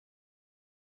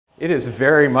It is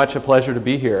very much a pleasure to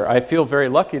be here. I feel very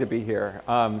lucky to be here.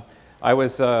 I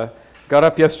got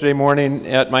up yesterday morning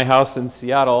at my house in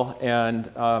Seattle and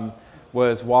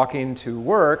was walking to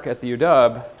work at the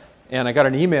UW, and I got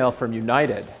an email from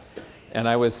United. And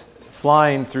I was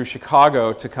flying through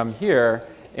Chicago to come here,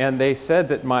 and they said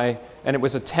that and it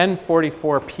was a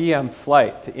 10:44 p.m.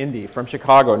 flight to Indy from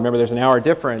Chicago. Remember, there's an hour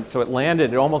difference, so it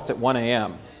landed almost at 1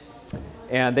 a.m.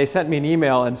 And they sent me an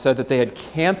email and said that they had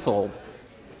canceled,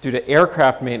 due to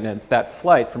aircraft maintenance, that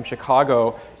flight from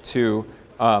Chicago to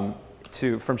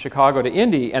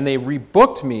Indy, and they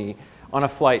rebooked me on a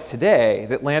flight today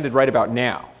that landed right about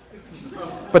now.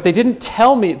 But they didn't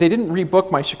tell me, they didn't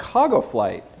rebook my Chicago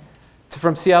flight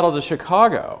from Seattle to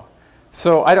Chicago.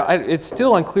 So it's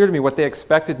still unclear to me what they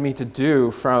expected me to do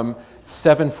from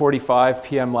 7:45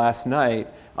 p.m. last night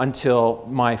until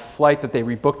my flight that they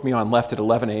rebooked me on left at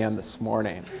 11 a.m. this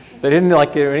morning. They didn't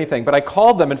do anything, but I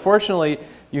called them, and fortunately,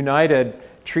 United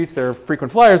treats their frequent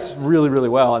flyers really, really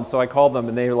well. And so I called them,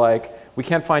 and they were like, we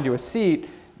can't find you a seat,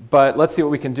 but let's see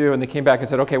what we can do. And they came back and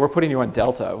said, okay, we're putting you on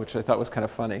Delta, which I thought was kind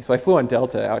of funny. So I flew on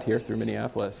Delta out here through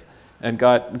Minneapolis and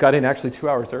got in actually 2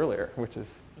 hours earlier, which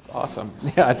is awesome.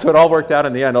 Yeah, so it all worked out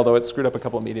in the end, although it screwed up a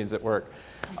couple of meetings at work.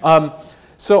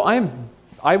 So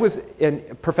I was a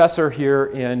professor here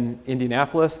in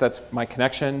Indianapolis. That's my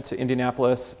connection to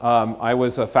Indianapolis. I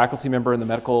was a faculty member in the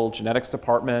medical genetics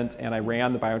department, and I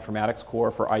ran the bioinformatics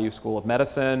core for IU School of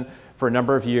Medicine for a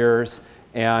number of years.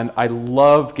 And I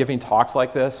love giving talks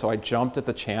like this, so I jumped at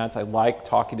the chance. I like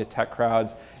talking to tech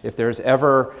crowds. If there's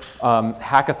ever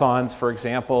hackathons, for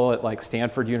example, at like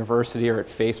Stanford University or at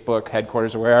Facebook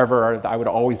headquarters or wherever, I would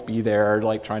always be there,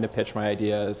 like trying to pitch my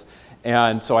ideas.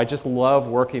 And so I just love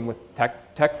working with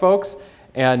tech folks.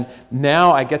 And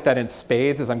now I get that in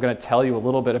spades, as I'm going to tell you a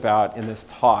little bit about in this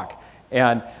talk.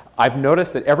 And I've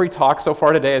noticed that every talk so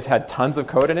far today has had tons of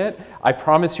code in it. I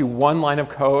promise you one line of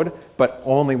code, but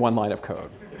only one line of code.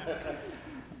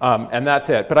 And that's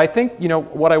it. But I think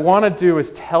what I want to do is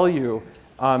tell you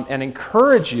and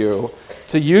encourage you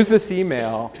to use this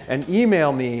email and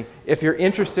email me if you're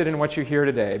interested in what you hear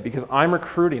today, because I'm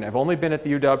recruiting. I've only been at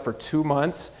the UW for 2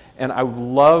 months, and I would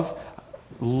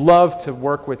love to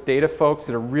work with data folks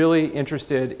that are really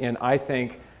interested in, I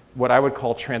think, what I would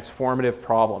call transformative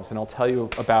problems. And I'll tell you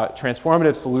about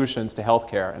transformative solutions to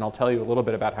healthcare, and I'll tell you a little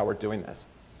bit about how we're doing this.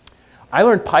 I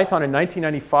learned Python in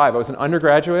 1995. I was an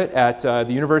undergraduate at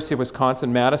the University of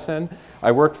Wisconsin-Madison.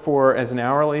 I worked as an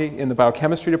hourly in the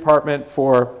biochemistry department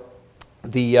for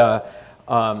the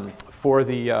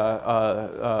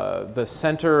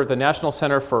National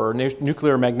Center for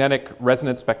Nuclear Magnetic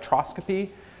Resonance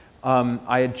Spectroscopy.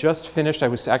 I had just finished. I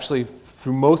was actually,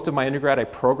 through most of my undergrad, I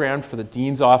programmed for the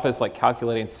dean's office, like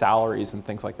calculating salaries and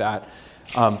things like that.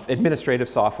 Administrative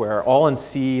software, all in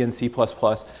C and C++.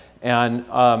 And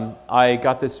I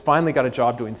finally got a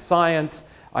job doing science.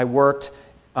 I worked,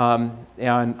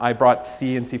 and I brought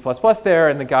C and C++ there,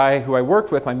 and the guy who I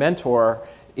worked with, my mentor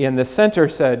in the center,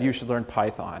 said, you should learn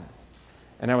Python.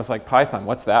 And I was like, Python,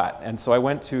 what's that? And so I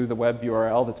went to the web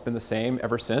URL that's been the same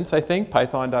ever since, I think.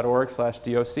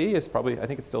 Python.org/doc is probably, I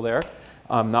think it's still there.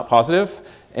 Not positive.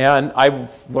 And I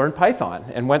learned Python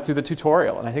and went through the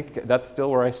tutorial. And I think that's still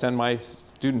where I send my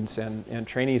students and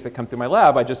trainees that come through my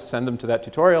lab. I just send them to that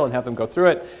tutorial and have them go through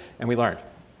it, and we learned.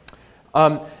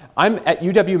 I'm at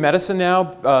UW Medicine now.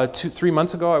 3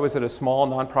 months ago, I was at a small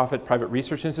nonprofit private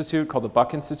research institute called the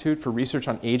Buck Institute for Research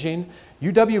on Aging.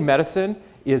 UW Medicine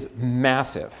is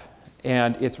massive,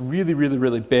 and it's really, really,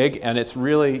 really big, and it's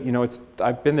really,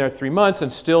 I've been there 3 months and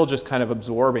still just kind of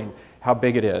absorbing how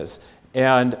big it is.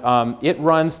 And it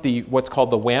runs what's called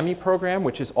the WWAMI program,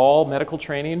 which is all medical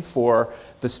training for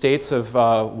the states of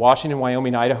Washington,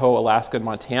 Wyoming, Idaho, Alaska, and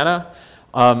Montana.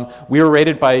 We were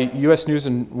rated by US News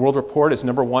and World Report as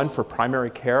 #1 for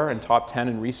primary care and top 10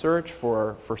 in research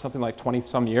for something like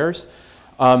 20-some years.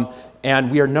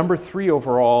 And we are #3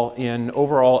 overall in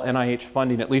overall NIH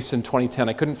funding, at least in 2010.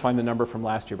 I couldn't find the number from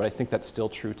last year, but I think that's still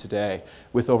true today,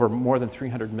 with over more than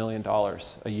 $300 million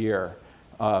a year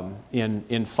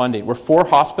in funding. We're 4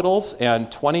 hospitals and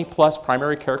 20+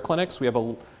 primary care clinics. We have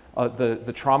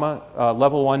the trauma,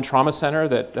 level 1 trauma center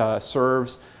that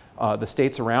serves the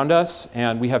states around us,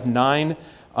 and we have 9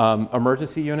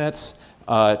 emergency units,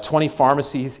 20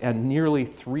 pharmacies, and nearly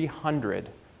 300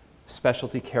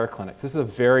 specialty care clinics. This is a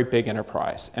very big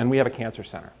enterprise, and we have a cancer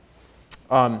center.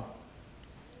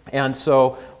 And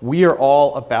so we are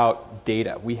all about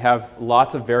data. We have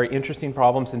lots of very interesting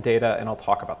problems in data, and I'll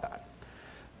talk about that.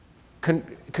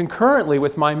 Concurrently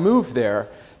with my move there,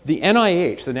 the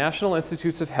NIH, the National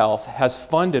Institutes of Health, has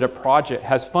funded a project,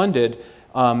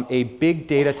 a big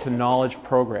data to knowledge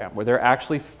program where they're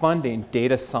actually funding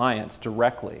data science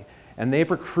directly. And they've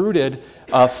recruited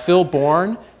Phil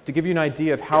Bourne. To give you an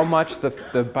idea of how much the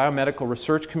biomedical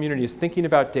research community is thinking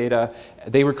about data,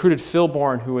 they recruited Phil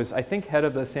Bourne, who was, I think, head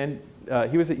of the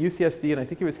he was at UCSD, and I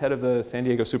think he was head of the San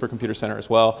Diego Supercomputer Center as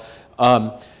well.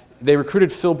 They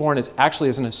recruited Phil Bourne as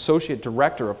an associate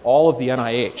director of all of the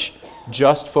NIH,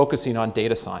 just focusing on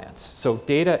data science. So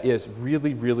data is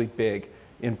really, really big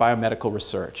in biomedical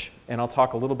research, and I'll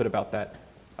talk a little bit about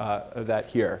that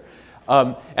here.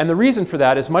 And the reason for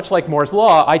that is, much like Moore's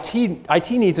Law,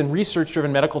 IT needs in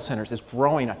research-driven medical centers is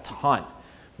growing a ton.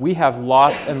 We have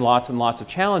lots and lots and lots of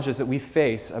challenges that we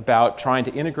face about trying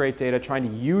to integrate data, trying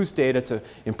to use data to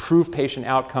improve patient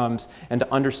outcomes and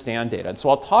to understand data. And so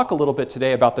I'll talk a little bit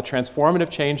today about the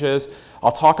transformative changes.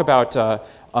 I'll talk about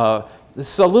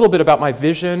this is a little bit about my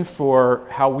vision for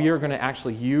how we are going to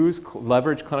actually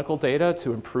leverage clinical data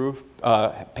to improve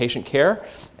patient care.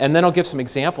 And then I'll give some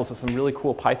examples of some really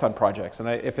cool Python projects. And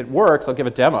if it works, I'll give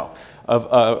a demo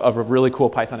of a really cool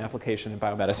Python application in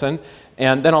biomedicine.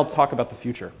 And then I'll talk about the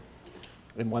future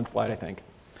in one slide, I think.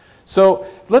 So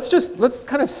let's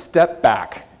kind of step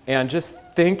back and just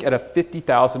think at a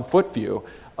 50,000-foot view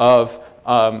of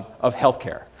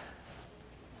healthcare.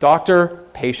 Doctor,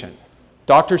 patient.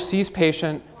 Doctor sees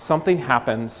patient, something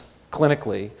happens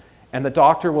clinically, and the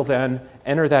doctor will then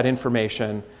enter that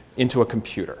information into a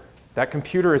computer. That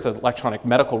computer is an electronic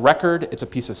medical record. It's a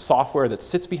piece of software that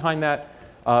sits behind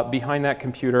that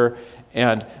computer,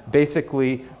 and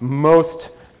basically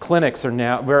most clinics are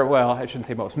now, well, I shouldn't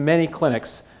say most, many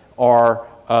clinics are,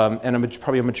 and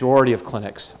probably a majority of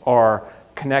clinics are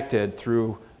connected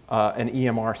through an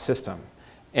EMR system.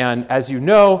 And as you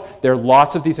know, there are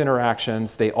lots of these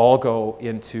interactions. They all go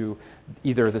into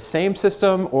either the same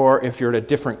system, or if you're at a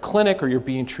different clinic or you're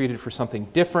being treated for something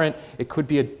different, it could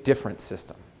be a different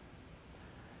system.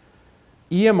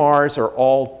 EMRs are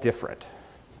all different.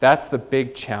 That's the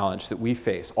big challenge that we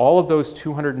face. All of those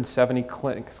 270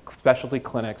 clinics, specialty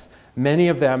clinics, many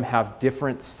of them have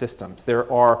different systems.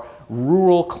 There are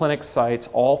rural clinic sites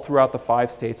all throughout the 5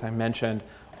 states I mentioned.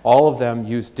 All of them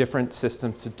use different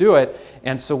systems to do it,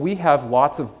 and so we have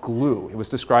lots of glue. It was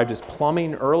described as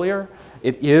plumbing earlier.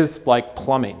 It is like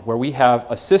plumbing, where we have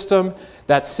a system.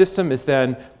 That system is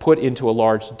then put into a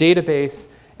large database,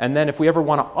 and then if we ever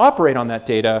want to operate on that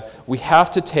data, we have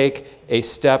to take a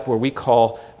step where we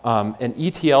call an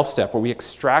ETL step, where we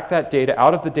extract that data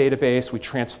out of the database, we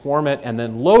transform it, and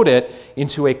then load it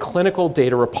into a clinical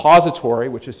data repository,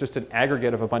 which is just an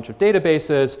aggregate of a bunch of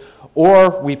databases,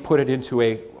 or we put it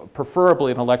into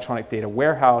preferably an electronic data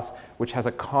warehouse, which has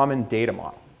a common data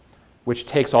model, which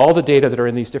takes all the data that are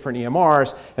in these different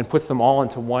EMRs and puts them all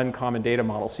into one common data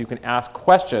model. So you can ask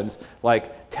questions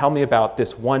like, tell me about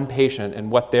this one patient and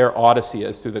what their odyssey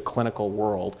is through the clinical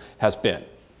world has been.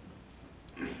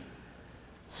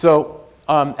 So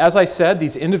as I said,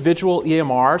 these individual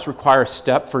EMRs require a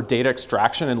step for data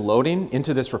extraction and loading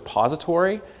into this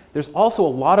repository. There's also a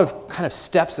lot of kind of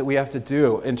steps that we have to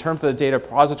do in terms of the data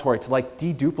repository to like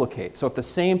deduplicate. So if the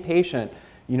same patient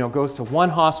goes to one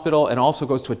hospital and also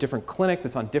goes to a different clinic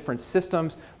that's on different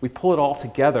systems, we pull it all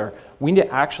together. We need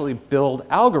to actually build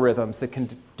algorithms that can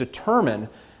determine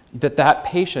that that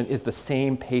patient is the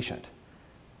same patient.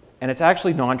 And it's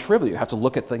actually non-trivial. You have to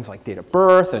look at things like date of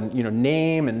birth and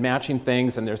name and matching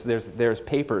things, and there's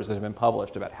papers that have been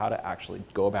published about how to actually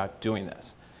go about doing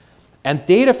this. And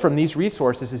data from these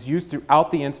resources is used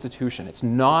throughout the institution. It's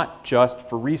not just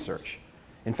for research.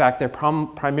 In fact, they're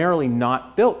primarily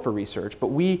not built for research, but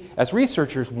we, as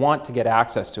researchers, want to get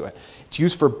access to it. It's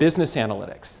used for business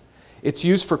analytics. It's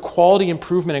used for quality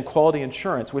improvement and quality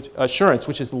assurance,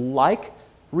 which is like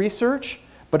research,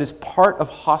 but is part of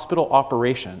hospital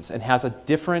operations and has a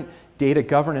different data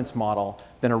governance model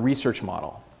than a research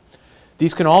model.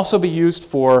 These can also be used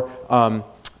for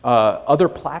other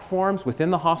platforms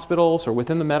within the hospitals or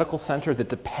within the medical center that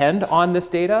depend on this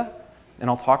data, and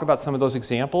I'll talk about some of those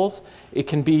examples. It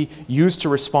can be used to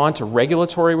respond to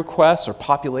regulatory requests or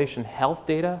population health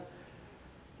data.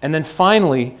 And then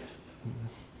finally,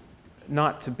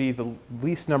 not to be the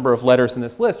least number of letters in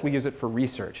this list, we use it for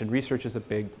research, and research is a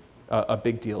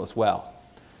big deal as well.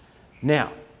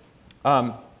 Now,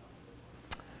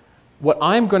 what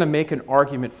I'm going to make an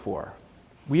argument for,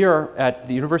 we are at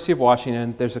the University of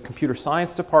Washington. There's a computer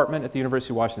science department at the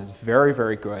University of Washington that's very,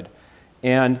 very good.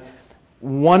 And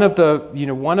one of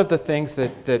the things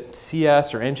that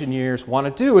CS or engineers want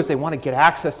to do is they want to get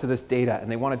access to this data,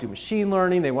 and they want to do machine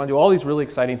learning. They want to do all these really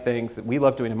exciting things that we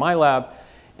love doing in my lab.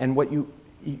 And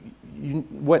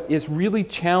what is really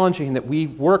challenging that we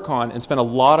work on and spend a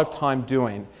lot of time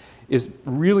doing is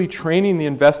really training the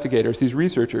investigators, these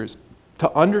researchers,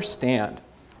 to understand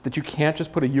that you can't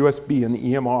just put a USB in the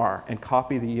EMR and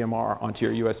copy the EMR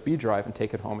onto your USB drive and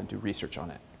take it home and do research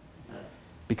on it.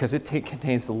 Because it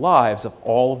contains the lives of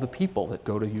all of the people that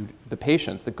go to the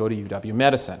patients that go to UW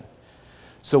Medicine.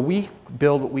 So we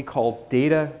build what we call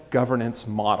data governance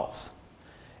models.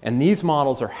 And these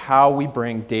models are how we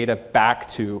bring data back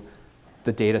to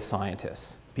the data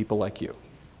scientists, people like you.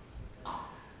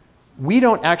 We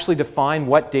don't actually define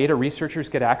what data researchers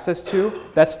get access to.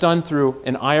 That's done through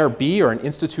an IRB, or an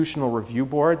institutional review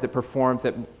board,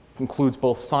 that includes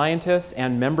both scientists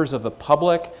and members of the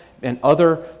public and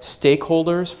other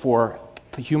stakeholders for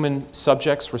human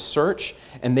subjects research,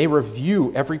 and they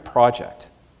review every project.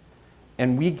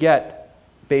 And we get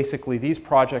basically these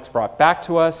projects brought back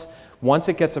to us. Once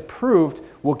it gets approved,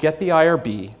 we'll get the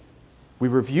IRB. We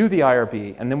review the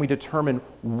IRB, and then we determine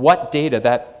what data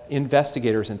that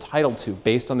investigator is entitled to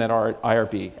based on that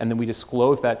IRB, and then we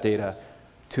disclose that data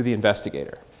to the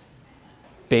investigator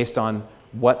based on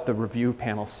what the review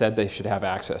panel said they should have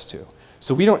access to.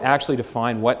 So we don't actually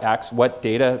define what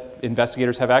data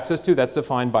investigators have access to. That's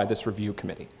defined by this review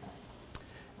committee.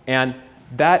 And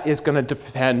that is going to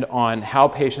depend on how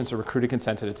patients are recruited,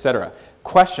 consented, et cetera.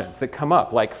 Questions that come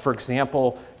up, like, for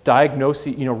example,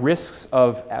 diagnosis, risks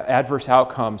of adverse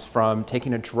outcomes from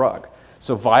taking a drug.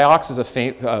 So Vioxx is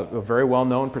a very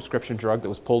well-known prescription drug that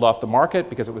was pulled off the market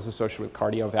because it was associated with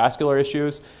cardiovascular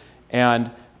issues.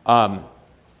 And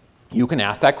you can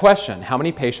ask that question. How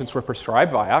many patients were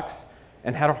prescribed Vioxx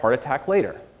and had a heart attack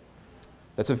later?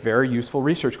 That's a very useful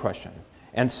research question.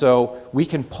 And so we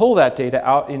can pull that data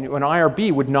out. An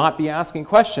IRB would not be asking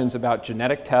questions about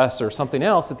genetic tests or something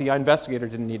else that the investigator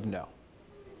didn't need to know.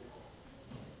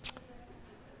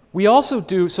 We also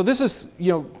do, so this is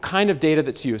kind of data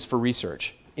that's used for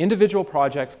research. Individual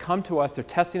projects come to us, they're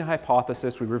testing a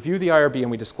hypothesis, we review the IRB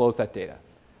and we disclose that data.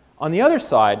 On the other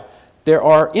side, there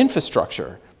are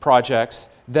infrastructure projects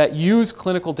that use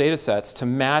clinical data sets to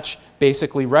match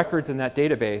basically records in that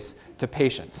database to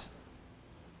patients.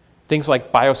 Things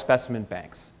like biospecimen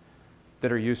banks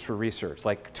that are used for research,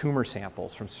 like tumor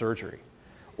samples from surgery,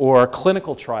 or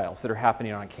clinical trials that are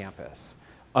happening on campus.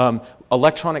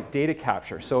 Electronic data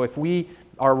capture. So if we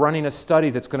are running a study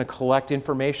that's going to collect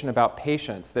information about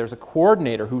patients, there's a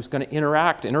coordinator who's going to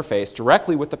interface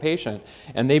directly with the patient,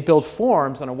 and they build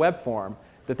forms on a web form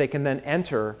that they can then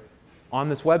enter on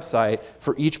this website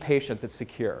for each patient that's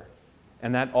secure.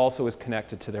 And that also is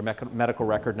connected to their medical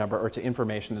record number or to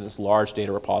information in this large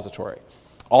data repository.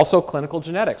 Also, clinical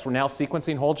genetics. We're now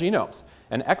sequencing whole genomes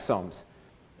and exomes.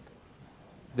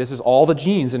 This is all the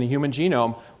genes in a human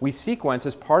genome we sequence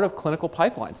as part of clinical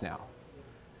pipelines now.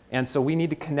 And so we need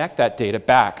to connect that data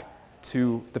back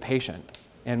to the patient,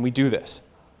 and we do this.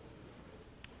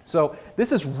 So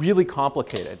this is really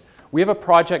complicated. We have a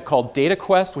project called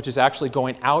DataQuest, which is actually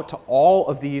going out to all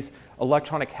of these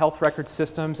electronic health record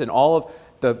systems and all of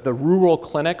the rural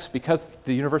clinics, because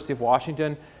the University of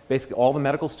Washington, basically all the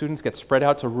medical students get spread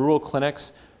out to rural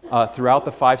clinics throughout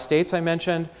the 5 states I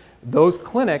mentioned. Those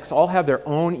clinics all have their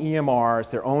own EMRs,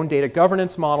 their own data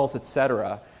governance models, et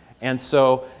cetera. And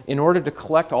so in order to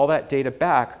collect all that data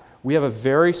back, we have a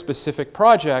very specific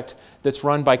project that's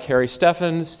run by Carrie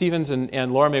Stevens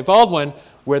and Laura Mae Baldwin,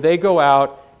 where they go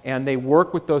out and they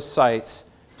work with those sites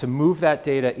to move that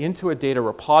data into a data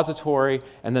repository,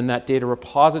 and then that data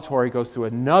repository goes through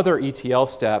another ETL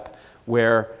step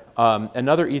where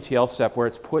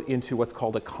it's put into what's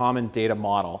called a common data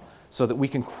model so that we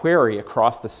can query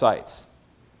across the sites.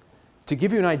 To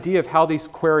give you an idea of how these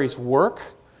queries work,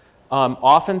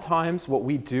 oftentimes what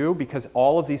we do, because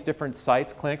all of these different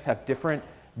sites, clinics, have different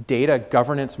data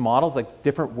governance models, like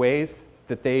different ways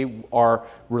that they are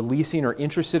releasing or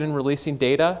interested in releasing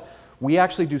data, we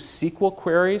actually do SQL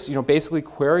queries, basically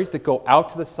queries that go out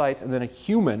to the sites, and then a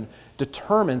human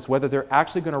determines whether they're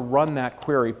actually going to run that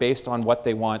query based on what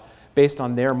they want, based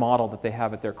on their model that they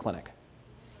have at their clinic.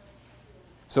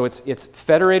 So it's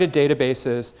federated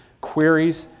databases,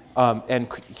 queries,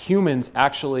 and humans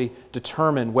actually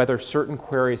determine whether certain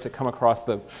queries that come across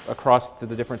to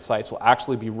the different sites will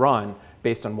actually be run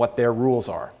based on what their rules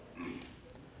are.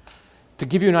 To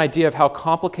give you an idea of how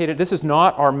complicated, this is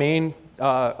not our main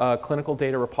clinical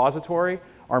data repository.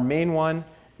 Our main one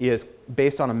is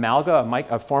based on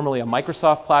Amalga, formerly a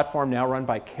Microsoft platform, now run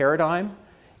by Paradigm.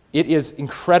 It is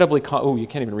incredibly, you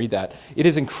can't even read that. It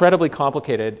is incredibly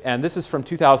complicated, and this is from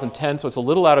 2010, so it's a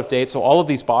little out of date. So all of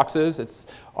these boxes, it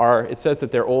says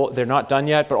that they're not done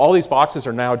yet, but all these boxes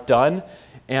are now done.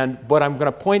 And what I'm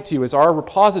going to point to you is our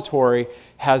repository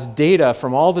has data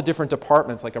from all the different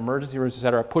departments, like emergency rooms, et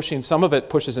cetera, pushing. Some of it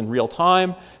pushes in real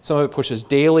time, some of it pushes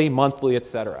daily, monthly, et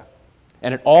cetera.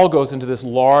 And it all goes into this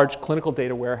large clinical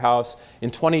data warehouse. In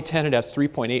 2010, it has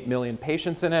 3.8 million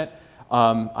patients in it.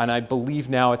 And I believe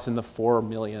now it's in the 4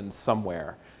 million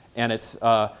somewhere. And it's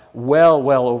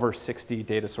well over 60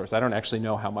 data sources. I don't actually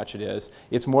know how much it is.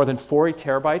 It's more than 40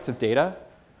 terabytes of data,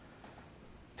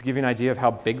 to give you an idea of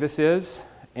how big this is.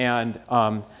 And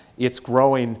it's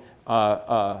growing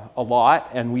a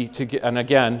lot. And, and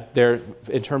again,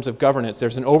 in terms of governance,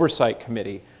 there's an oversight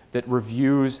committee that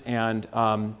reviews and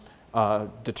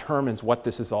determines what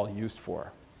this is all used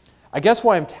for. I guess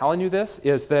why I'm telling you this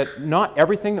is that not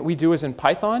everything that we do is in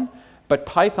Python, but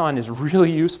Python is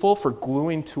really useful for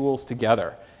gluing tools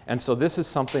together. And so this is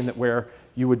something that where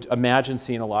you would imagine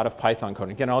seeing a lot of Python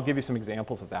coding. Again, I'll give you some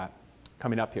examples of that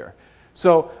coming up here.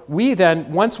 So we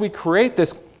then, once we create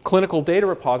this clinical data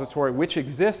repository, which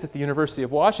exists at the University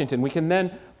of Washington, we can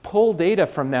then pull data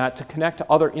from that to connect to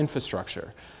other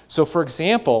infrastructure. So for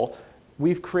example,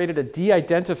 we've created a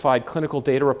de-identified clinical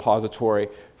data repository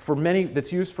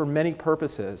that's used for many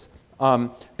purposes.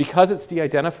 Because it's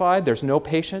de-identified, there's no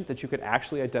patient that you could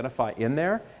actually identify in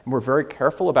there, and we're very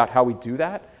careful about how we do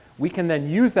that. We can then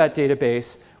use that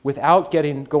database without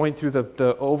going through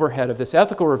the overhead of this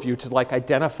ethical review to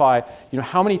identify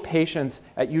how many patients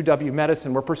at UW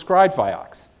Medicine were prescribed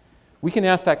Vioxx. We can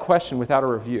ask that question without a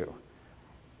review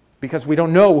because we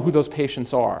don't know who those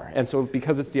patients are. And so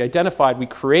because it's de-identified, we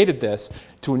created this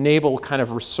to enable kind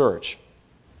of research.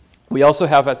 We also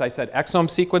have, as I said, exome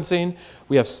sequencing.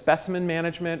 We have specimen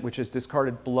management, which is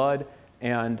discarded blood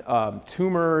and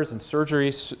tumors and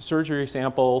surgery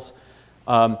samples.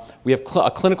 We have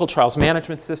a clinical trials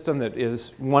management system that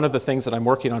is one of the things that I'm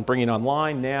working on bringing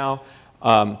online now.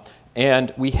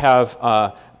 And we have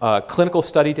clinical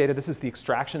study data. This is the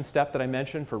extraction step that I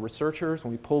mentioned for researchers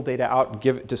when we pull data out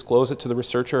and disclose it to the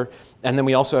researcher. And then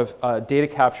we also have data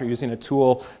capture using a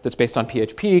tool that's based on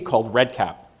PHP called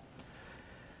REDCap.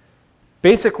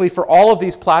 Basically, for all of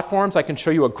these platforms, I can show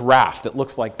you a graph that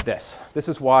looks like this. This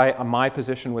is why my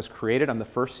position was created. I'm the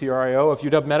first CRIO of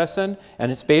UW Medicine,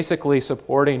 and it's basically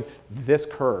supporting this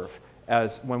curve.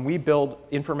 As when we build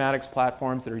informatics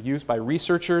platforms that are used by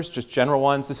researchers, just general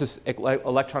ones, this is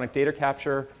electronic data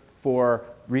capture for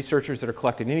researchers that are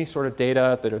collecting any sort of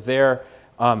data that are there,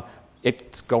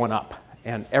 it's going up.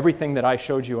 And everything that I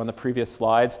showed you on the previous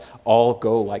slides all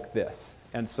go like this.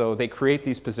 And so they create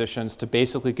these positions to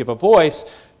basically give a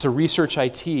voice to research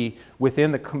IT within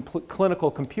the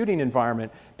clinical computing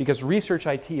environment, because research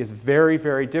IT is very,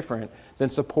 very different than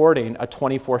supporting a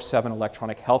 24/7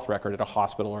 electronic health record at a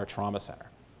hospital or a trauma center.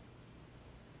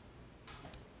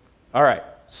 All right,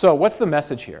 so what's the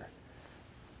message here?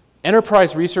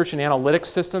 Enterprise research and analytics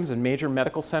systems in major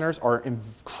medical centers are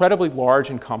incredibly large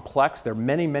and complex. There are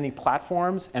many, many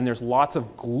platforms, and there's lots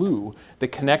of glue that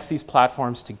connects these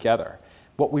platforms together.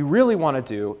 What we really want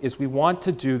to do is we want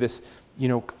to do this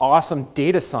awesome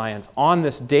data science on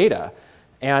this data.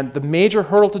 And the major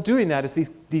hurdle to doing that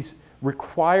is these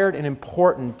required and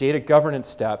important data governance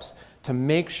steps to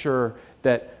make sure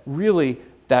that really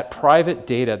that private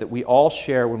data that we all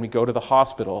share when we go to the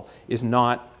hospital is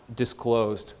not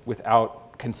disclosed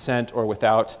without consent or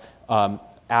without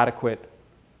adequate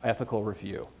ethical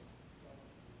review.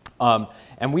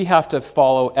 And we have to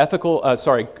follow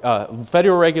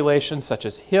federal regulations such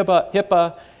as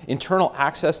HIPAA. Internal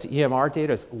access to EMR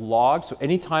data is logged. So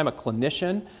anytime a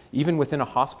clinician, even within a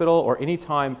hospital, or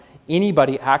anytime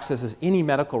anybody accesses any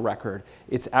medical record,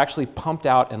 it's actually pumped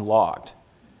out and logged.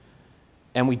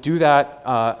 And we do that,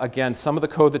 again, some of the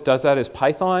code that does that is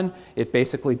Python. It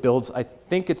basically builds, I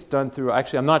think it's done through,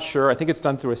 actually I'm not sure, I think it's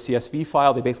done through a CSV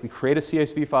file. They basically create a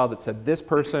CSV file that said this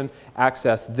person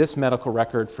accessed this medical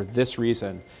record for this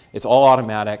reason. It's all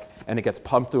automatic, and it gets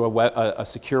pumped through a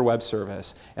secure web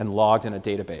service and logged in a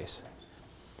database.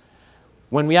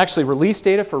 When we actually release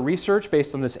data for research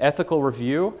based on this ethical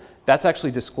review, that's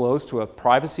actually disclosed to a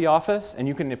privacy office,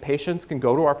 and patients can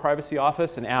go to our privacy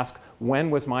office and ask,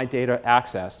 when was my data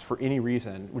accessed for any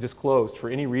reason, or disclosed for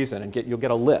any reason, and you'll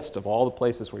get a list of all the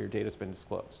places where your data's been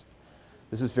disclosed.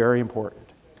 This is very important.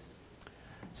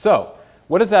 So,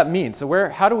 what does that mean? So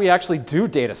how do we actually do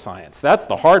data science? That's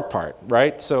the hard part,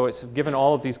 right? So it's given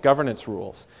all of these governance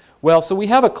rules. Well, so we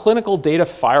have a clinical data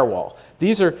firewall.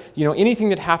 These are, anything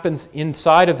that happens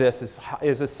inside of this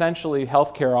is essentially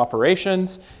healthcare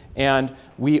operations, and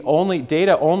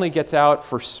data only gets out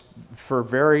for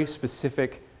very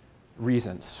specific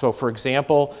reasons. So for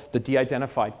example, the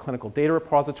de-identified clinical data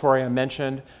repository I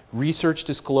mentioned, research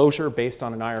disclosure based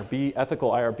on an IRB,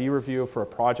 ethical IRB review for a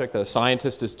project that a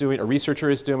scientist is doing, a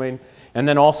researcher is doing, and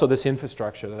then also this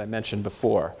infrastructure that I mentioned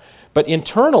before. But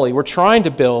internally, we're trying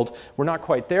to build, we're not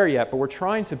quite there yet, but we're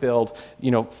trying to build,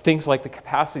 things like the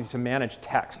capacity to manage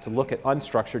text, to look at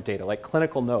unstructured data, like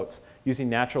clinical notes, using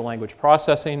natural language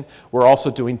processing. We're also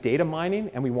doing data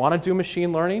mining, and we want to do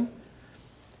machine learning.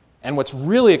 And what's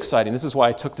really exciting, this is why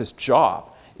I took this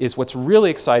job, is what's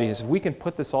really exciting is if we can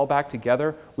put this all back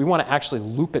together, we want to actually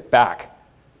loop it back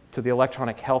to the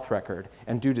electronic health record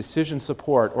and do decision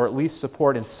support, or at least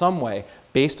support in some way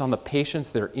based on the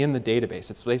patients that are in the database.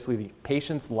 It's basically the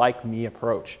patients like me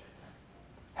approach.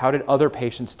 How did other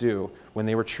patients do when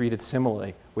they were treated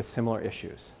similarly with similar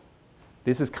issues?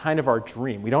 This is kind of our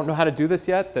dream. We don't know how to do this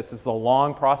yet. This is a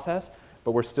long process,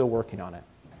 but we're still working on it.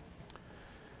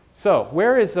 So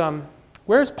where is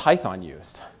Python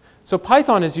used? So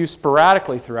Python is used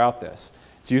sporadically throughout this.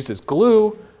 It's used as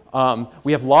glue.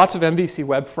 We have lots of MVC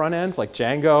web front ends like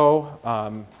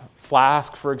Django,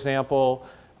 Flask, for example.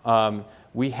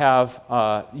 We have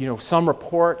some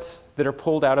reports that are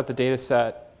pulled out of the data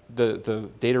set, the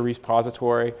data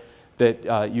repository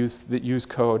that use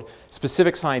code.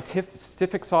 Specific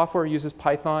scientific software uses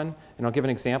Python, and I'll give an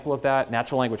example of that.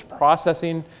 Natural language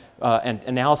processing and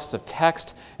analysis of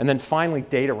text. And then finally,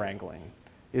 data wrangling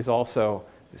is also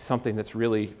something that's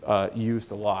really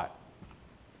used a lot.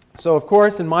 So of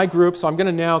course, in my group, so I'm going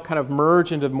to now kind of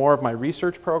merge into more of my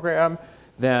research program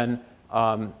than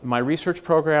my research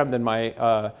program, than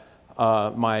my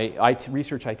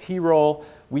research IT role.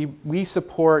 We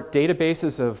support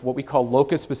databases of what we call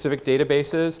locus-specific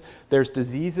databases. There's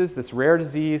diseases, this rare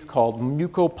disease called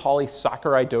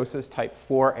mucopolysaccharidosis type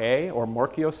 4A, or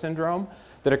Morquio syndrome,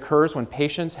 that occurs when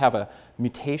patients have a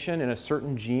mutation in a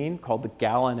certain gene called the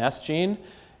GALN-S gene.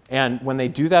 And when they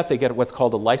do that, they get what's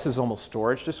called a lysosomal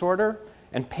storage disorder.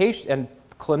 And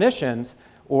clinicians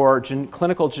or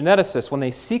clinical geneticists, when they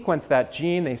sequence that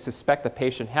gene, they suspect the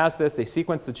patient has this, they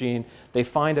sequence the gene, they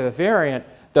find a variant,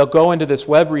 they'll go into this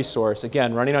web resource,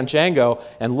 again, running on Django,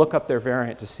 and look up their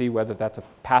variant to see whether that's a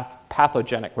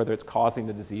pathogenic, whether it's causing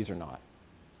the disease or not.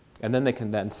 And then they can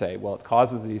then say, well, it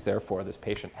causes the disease, therefore this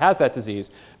patient has that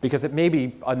disease, because it may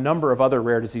be a number of other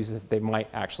rare diseases that they might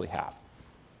actually have.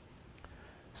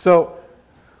 So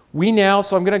I'm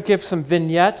going to give some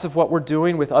vignettes of what we're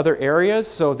doing with other areas.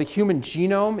 So the human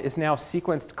genome is now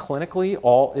sequenced clinically,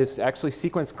 is actually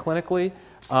sequenced clinically.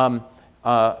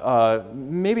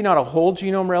 Maybe not a whole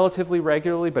genome relatively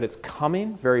regularly, but it's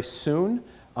coming very soon.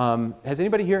 Has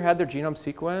anybody here had their genome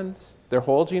sequenced, their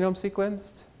whole genome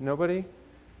sequenced? Nobody?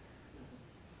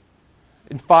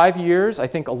 In 5 years, I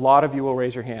think a lot of you will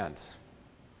raise your hands.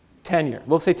 10 years.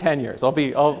 We'll say 10 years. I won't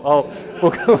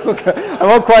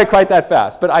quite that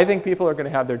fast, but I think people are going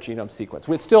to have their genome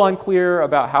sequenced. It's still unclear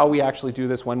about how we actually do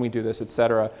this, when we do this, et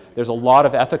cetera. There's a lot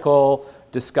of ethical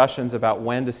discussions about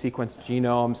when to sequence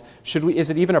genomes. Is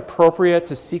it even appropriate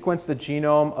to sequence the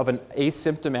genome of an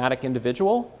asymptomatic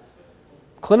individual?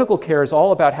 Clinical care is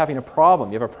all about having a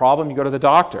problem. You have a problem, you go to the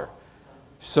doctor.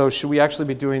 So should we actually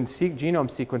be doing genome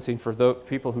sequencing for those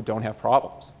people who don't have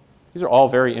problems? These are all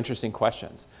very interesting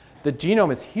questions. The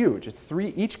genome is huge.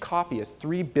 Each copy is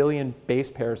 3 billion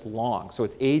base pairs long. So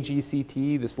it's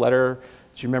AGCT, this letter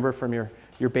that you remember from your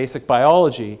basic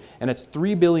biology, and it's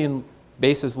 3 billion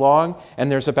bases long,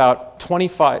 and there's about 20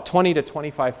 to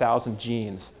 25,000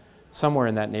 genes, somewhere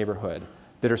in that neighborhood,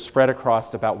 that are spread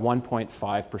across about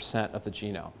 1.5% of the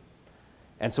genome.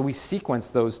 And so we sequence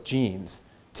those genes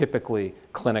typically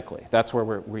clinically. That's where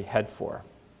we head for.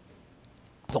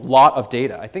 It's a lot of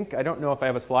data. I don't know if I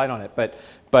have a slide on it,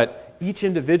 but each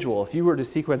individual, if you were to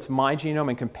sequence my genome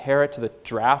and compare it to the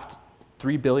draft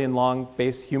 3 billion long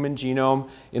base human genome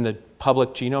in the public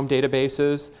genome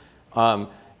databases,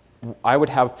 I would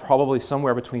have probably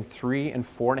somewhere between 3 and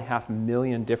 4.5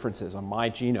 million differences on my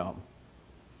genome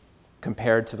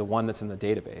compared to the one that's in the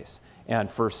database. And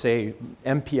for, say,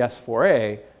 MPS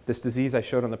 4A, this disease I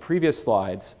showed on the previous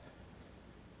slides,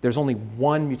 there's only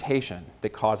one mutation that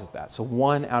causes that. So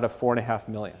 1 out of 4.5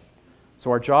 million.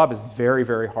 So our job is very,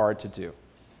 very hard to do.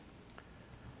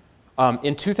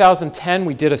 In 2010,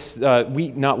 we did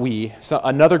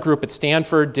another group at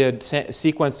Stanford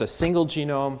sequenced a single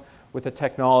genome with a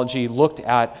technology, looked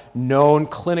at known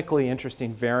clinically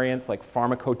interesting variants like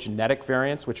pharmacogenetic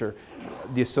variants, which are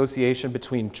the association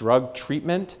between drug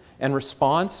treatment and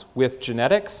response with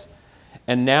genetics.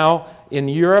 And now in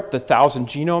Europe, the 1,000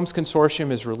 Genomes Consortium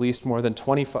has released more than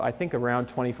around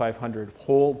 2,500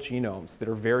 whole genomes that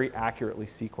are very accurately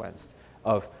sequenced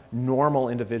of normal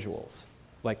individuals.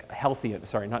 like healthy,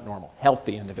 sorry, not normal,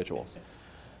 healthy individuals.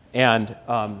 And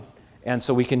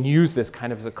so we can use this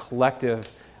kind of as a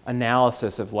collective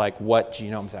analysis of like what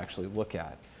genomes actually look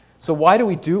at. So why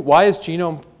is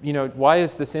genome, why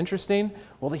is this interesting?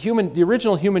 Well, the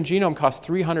original human genome cost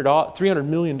 $300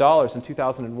 million in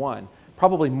 2001,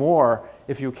 probably more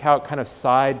if you count kind of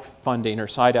side funding or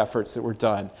side efforts that were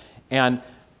done. And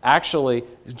actually,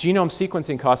 genome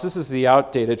sequencing costs, this is the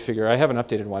outdated figure, I have an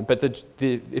updated one, but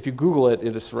if you Google it,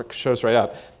 it just shows right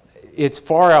up. It's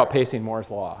far outpacing Moore's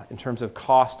law in terms of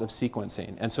cost of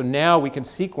sequencing. And so now we can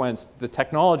sequence, the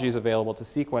technology is available to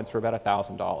sequence for about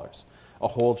 $1,000, a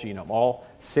whole genome, all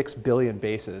 6 billion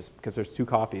bases, because there's 2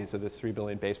 copies of this 3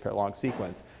 billion base pair long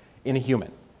sequence in a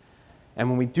human. And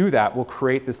when we do that, we'll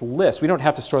create this list. We don't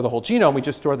have to store the whole genome, we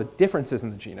just store the differences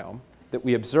in the genome that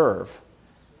we observe.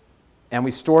 And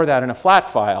we store that in a flat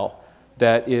file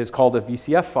that is called a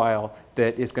VCF file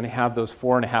that is going to have those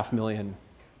 4.5 million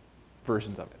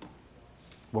versions of it.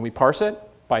 When we parse it,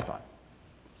 Python.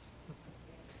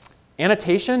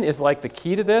 Annotation is like the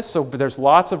key to this. So there's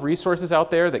lots of resources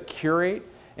out there that curate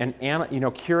and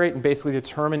basically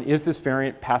determine, is this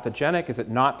variant pathogenic? Is it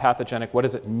not pathogenic? What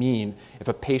does it mean if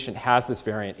a patient has this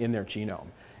variant in their genome?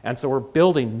 And so we're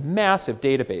building massive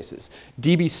databases.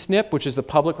 DBSNP, which is the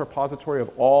public repository of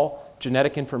all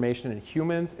genetic information in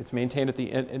humans. It's maintained at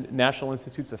the National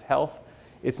Institutes of Health.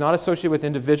 It's not associated with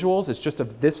individuals. It's just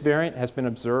this variant has been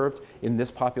observed in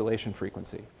this population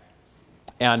frequency.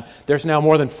 And there's now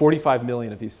more than 45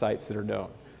 million of these sites that are known,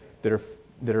 that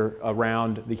are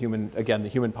around the human, again, the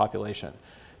human population.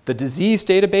 The disease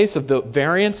database of the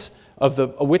variants of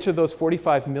which of those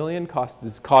 45 million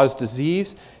cause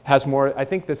disease has more, I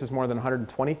think this is more than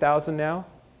 120,000 now,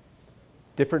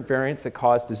 different variants that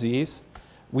cause disease.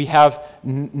 We have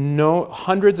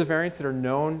hundreds of variants that are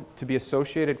known to be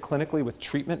associated clinically with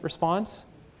treatment response.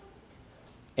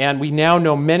 And we now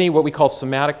know many what we call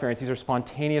somatic variants. These are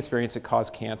spontaneous variants that cause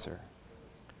cancer.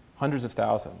 Hundreds of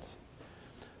thousands.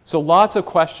 So lots of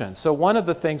questions. So one of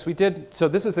the things we did, so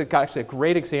this is actually a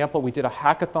great example. We did a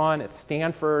hackathon at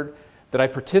Stanford that I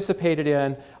participated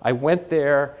in. I went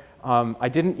there. I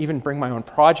didn't even bring my own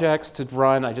projects to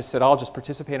run. I just said, I'll just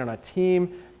participate on a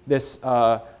team. This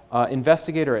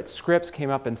investigator at Scripps came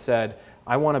up and said,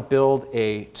 I want to build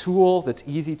a tool that's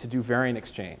easy to do variant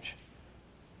exchange.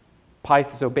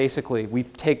 So basically, we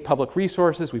take public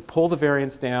resources, we pull the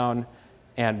variants down,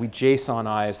 and we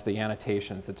JSONize the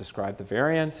annotations that describe the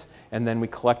variants, and then we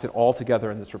collect it all together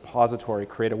in this repository,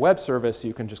 create a web service, so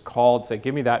you can just call and say,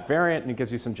 give me that variant, and it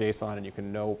gives you some JSON, and you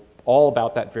can know all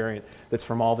about that variant that's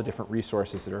from all the different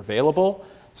resources that are available.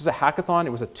 This was a hackathon.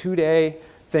 It was a 2-day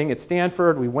thing at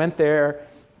Stanford. We went there.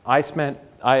 I spent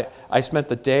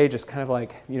the day just kind of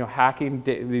like, hacking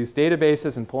these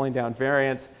databases and pulling down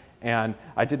variants. And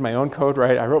I did my own code,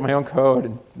 right? I wrote my own code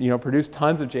and produced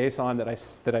tons of JSON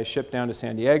that I shipped down to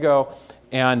San Diego.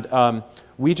 And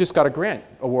we just got a grant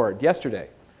award yesterday.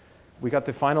 We got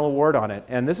the final award on it.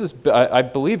 And this is, I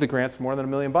believe the grant's more than $1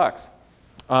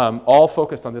 million, all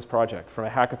focused on this project from a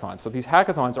hackathon. So these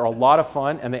hackathons are a lot of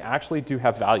fun, and they actually do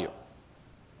have value.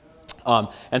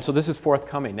 And so this is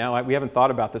forthcoming. Now, we haven't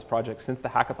thought about this project since the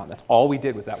hackathon. That's all we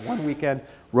did was that one weekend,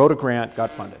 wrote a grant,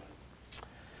 got funded.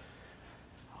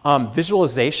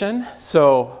 Visualization,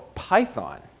 so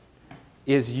Python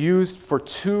is used for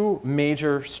 2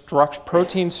 major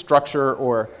protein structure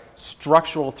or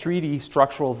 3D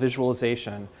structural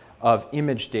visualization of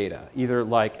image data, either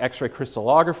like X-ray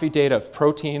crystallography data of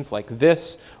proteins like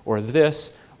this, or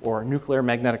nuclear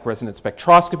magnetic resonance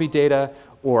spectroscopy data,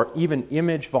 or even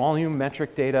image volume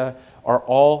metric data. Are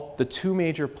all the 2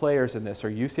 major players in this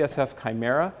are UCSF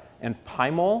Chimera and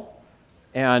PyMol.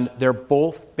 And they're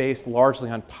both based largely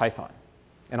on Python.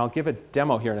 And I'll give a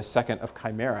demo here in a second of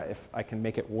Chimera if I can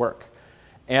make it work.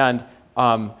 And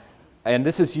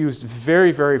this is used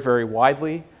very, very, very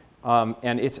widely.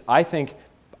 And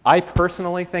I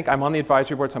personally think, I'm on the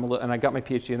advisory board, so and I got my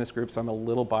PhD in this group, so I'm a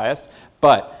little biased.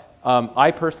 But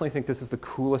I personally think this is the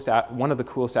coolest, one of the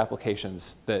coolest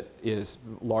applications that is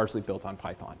largely built on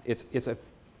Python.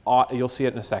 You'll see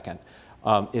it in a second.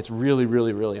 It's really,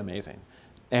 really, really amazing.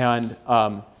 And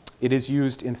it is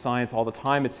used in science all the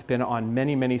time. It's been on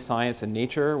many, many Science and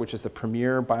Nature, which is the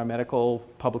premier biomedical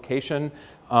publication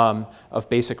of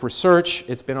basic research.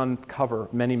 It's been on cover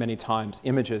many, many times,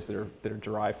 images that are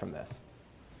derived from this.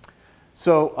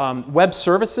 So web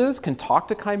services can talk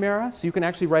to Chimera, so you can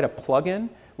actually write a plugin.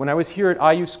 When I was here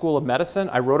at IU School of Medicine,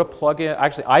 I wrote a plugin.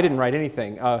 Actually, I didn't write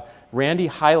anything. Randy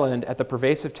Hyland at the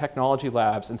Pervasive Technology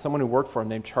Labs and someone who worked for him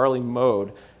named Charlie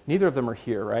Mode Neither of them are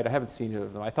here, right? I haven't seen either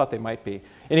of them. I thought they might be.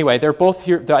 Anyway, they're both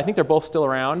here. I think they're both still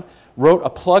around. Wrote a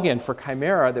plugin for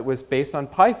Chimera that was based on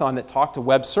Python that talked to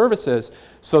web services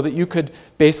so that you could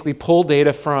basically pull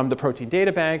data from the protein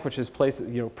data bank, which is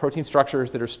places, protein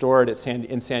structures that are stored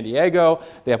in San Diego.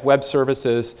 They have web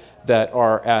services that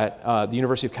are at the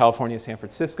University of California, San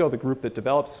Francisco, the group that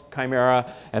develops Chimera.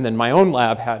 And then my own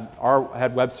lab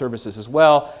had web services as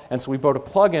well. And so we built a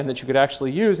plugin that you could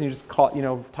actually use, and you just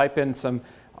type in some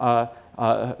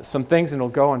things, and it'll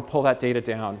go and pull that data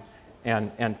down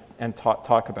and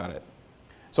talk about it.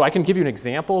 So I can give you an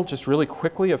example just really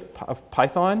quickly of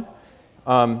Python.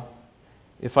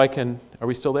 If I can, are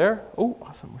we still there? Oh,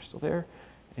 awesome, we're still there.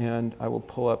 And I will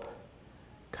pull up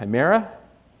Chimera.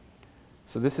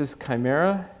 So this is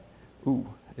Chimera. Ooh,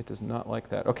 it does not like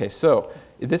that. Okay, so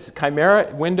this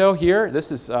Chimera window here,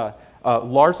 this is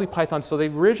largely Python. So they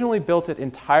originally built it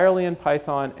entirely in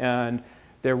Python, and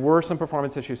there were some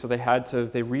performance issues, so they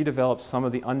redeveloped some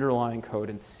of the underlying code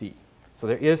in C. So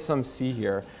there is some C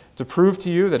here. To prove to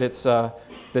you that it's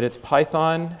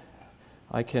Python,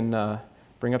 I can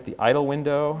bring up the idle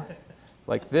window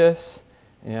like this,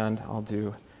 and I'll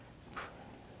do,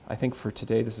 I think for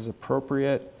today this is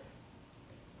appropriate,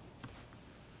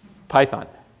 Python.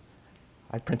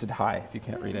 I printed high if you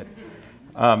can't read it.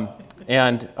 To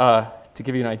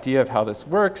give you an idea of how this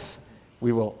works,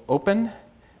 we will open.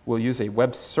 We'll use a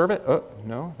web service. Oh,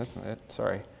 no, that's not it.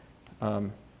 Sorry.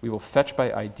 We will fetch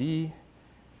by ID,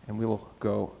 and we will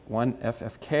go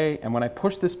 1FFK. And when I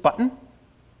push this button,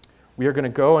 we are going to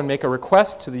go and make a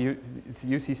request to the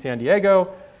UC San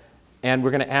Diego, and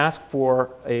we're going to ask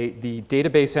for the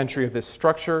database entry of this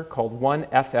structure called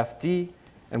 1FFD,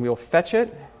 and we will fetch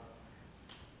it.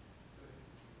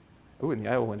 Ooh, and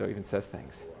the IO window even says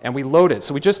things. And we load it.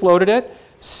 So we just loaded it.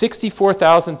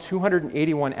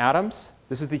 64,281 atoms.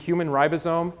 This is the human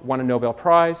ribosome, won a Nobel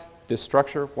Prize. This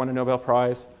structure won a Nobel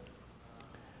Prize.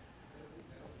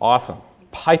 Awesome.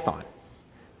 Python.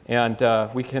 And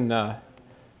we can,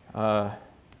 we'll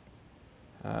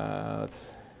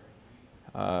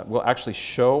actually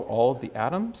show all of the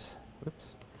atoms.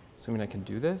 Oops, assuming I can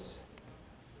do this.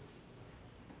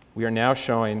 We are now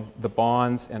showing the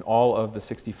bonds and all of the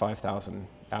 65,000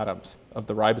 atoms of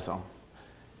the ribosome.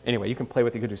 Anyway, you can play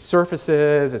with it. You can do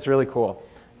surfaces. It's really cool.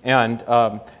 And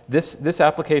this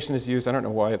application is used. I don't know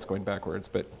why it's going backwards,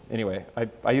 but anyway,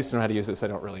 I used to know how to use this. I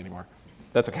don't really anymore.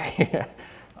 That's OK.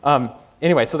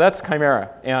 Anyway, so that's Chimera.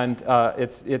 And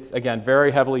it's, again,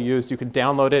 very heavily used. You can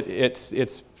download it.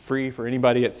 It's free for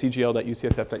anybody at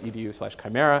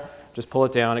cgsf.edu/Chimera. Just pull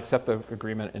it down, accept the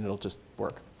agreement, and it'll just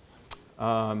work.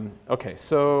 OK,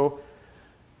 so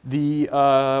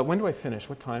when do I finish?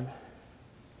 What time?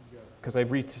 Because I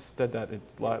restood that.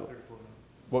 34 minutes.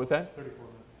 What was that? 34 minutes.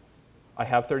 I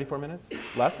have 34 minutes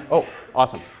left? Oh,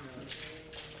 awesome.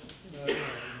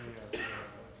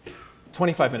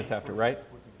 25 minutes after, right?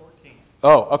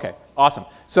 Oh, OK, awesome.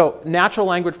 So natural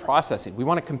language processing. We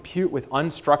want to compute with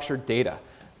unstructured data.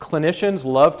 Clinicians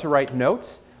love to write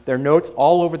notes. There are notes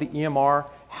all over the EMR.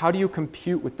 How do you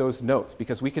compute with those notes?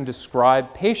 Because we can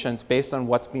describe patients based on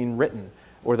what's being written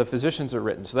or the physicians are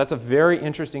written. So that's a very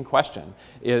interesting question,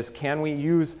 is can we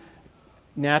use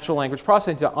natural language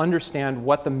processing to understand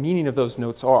what the meaning of those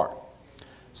notes are?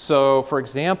 So for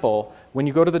example, when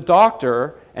you go to the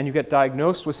doctor and you get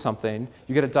diagnosed with something,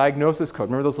 you get a diagnosis code.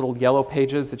 Remember those little yellow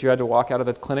pages that you had to walk out of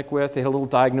the clinic with? They had a little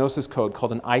diagnosis code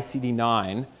called an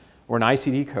ICD-9 or an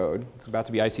ICD code. It's about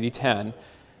to be ICD-10.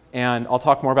 And I'll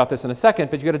talk more about this in a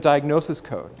second, but you get a diagnosis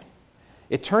code.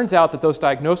 It turns out that those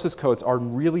diagnosis codes are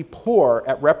really poor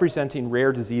at representing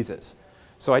rare diseases.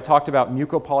 So I talked about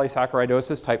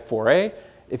mucopolysaccharidosis type 4A.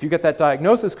 If you get that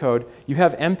diagnosis code, you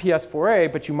have MPS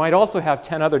 4A, but you might also have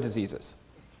 10 other diseases.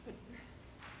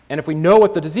 And if we know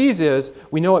what the disease is,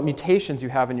 we know what mutations you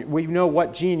have, we know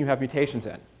what gene you have mutations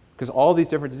in, because all these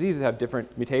different diseases have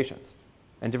different mutations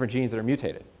and different genes that are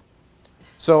mutated.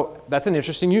 So that's an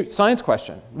interesting science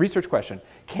question, research question.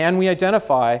 Can we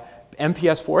identify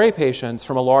MPS 4A patients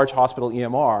from a large hospital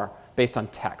EMR based on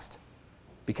text?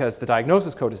 Because the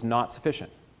diagnosis code is not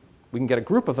sufficient. We can get a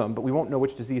group of them, but we won't know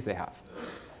which disease they have.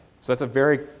 So that's a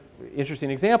very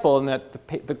interesting example in that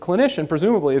the clinician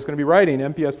presumably is going to be writing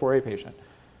MPS 4A patient.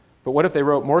 But what if they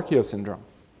wrote Morquio syndrome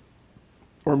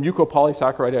or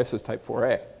mucopolysaccharidosis type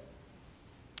 4A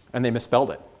and they misspelled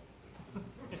it?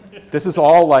 This is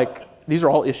all these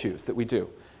are all issues that we do.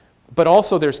 But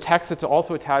also there's text that's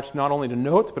also attached not only to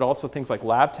notes, but also things like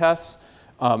lab tests.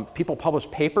 People publish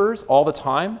papers all the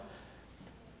time.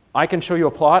 I can show you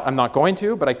a plot. I'm not going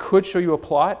to, but I could show you a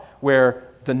plot where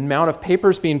the amount of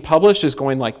papers being published is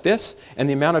going like this, and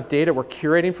the amount of data we're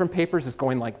curating from papers is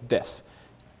going like this.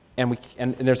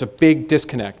 and there's a big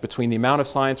disconnect between the amount of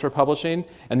science we're publishing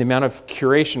and the amount of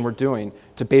curation we're doing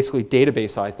to basically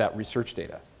databaseize that research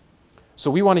data. So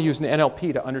we want to use an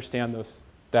NLP to understand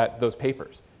those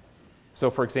papers. So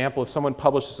for example, if someone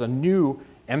publishes a new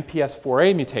MPS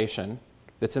IVA mutation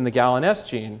that's in the GALN-S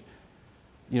gene,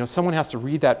 someone has to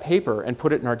read that paper and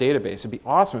put it in our database. It'd be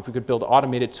awesome if we could build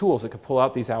automated tools that could pull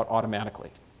out these out automatically.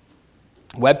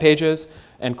 Web pages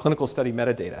and clinical study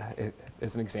metadata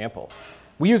is an example.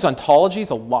 We use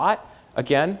ontologies a lot.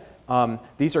 Again,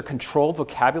 these are controlled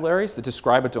vocabularies that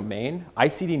describe a domain.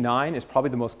 ICD-9 is probably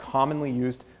the most commonly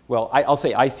used, well, I'll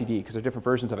say ICD because there are different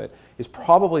versions of it, is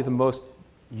probably the most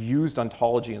used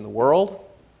ontology in the world.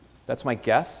 That's my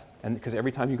guess. And because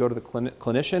every time you go to the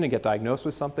clinician and get diagnosed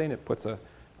with something, it puts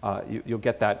you'll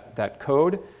get that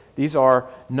code. These are,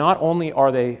 not only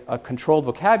are they a controlled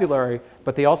vocabulary,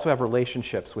 but they also have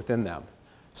relationships within them.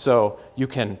 So you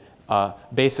can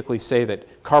basically say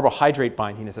that carbohydrate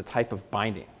binding is a type of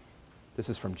binding. This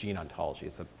is from gene ontology.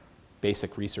 It's a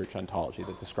basic research ontology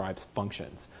that describes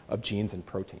functions of genes and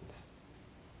proteins.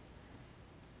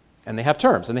 And they have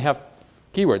terms, and they have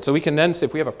keywords. So we can then,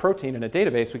 if we have a protein in a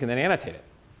database, we can then annotate it.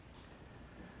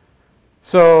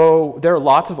 So there are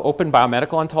lots of open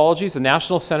biomedical ontologies. The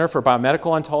National Center for Biomedical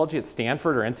Ontology at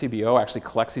Stanford, or NCBO, actually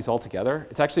collects these all together.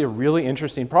 It's actually a really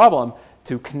interesting problem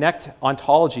to connect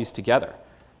ontologies together.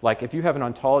 Like if you have an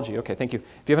ontology, okay, thank you.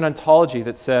 If you have an ontology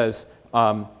that says,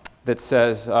 that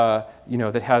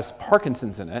has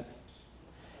Parkinson's in it,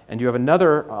 and you have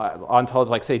another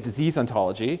ontology, like say disease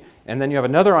ontology, and then you have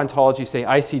another ontology, say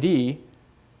ICD,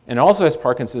 and it also has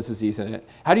Parkinson's disease in it,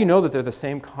 how do you know that they're the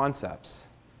same concepts?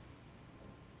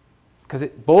 Because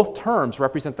both terms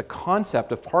represent the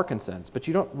concept of Parkinson's, but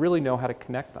you don't really know how to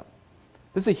connect them.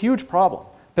 This is a huge problem.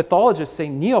 Pathologists say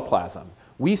neoplasm.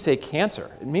 We say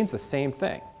cancer. It means the same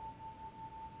thing.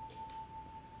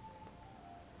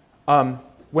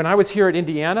 When I was here at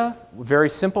Indiana, a very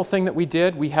simple thing that we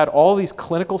did, we had all these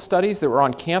clinical studies that were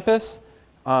on campus,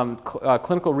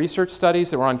 clinical research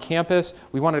studies that were on campus.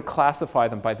 We wanted to classify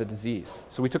them by the disease.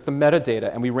 So we took the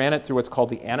metadata and we ran it through what's called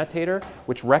the annotator,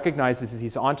 which recognizes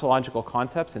these ontological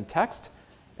concepts in text,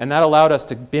 and that allowed us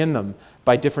to bin them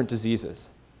by different diseases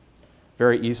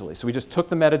very easily. So we just took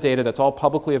the metadata, that's all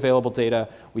publicly available data,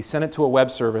 we sent it to a web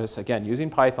service, again, using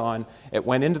Python. It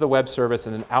went into the web service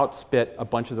and then outspit a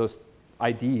bunch of those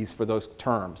IDs for those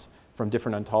terms from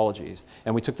different ontologies.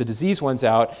 And we took the disease ones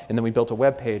out, and then we built a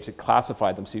web page that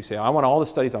classified them. So you say, I want all the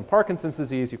studies on Parkinson's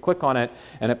disease. You click on it,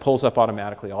 and it pulls up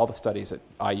automatically all the studies at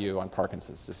IU on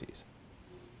Parkinson's disease.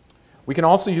 We can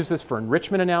also use this for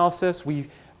enrichment analysis.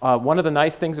 One of the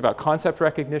nice things about concept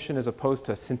recognition as opposed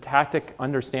to syntactic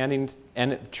understanding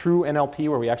and true NLP,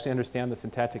 where we actually understand the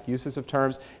syntactic uses of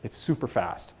terms, it's super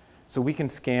fast. So we can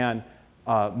scan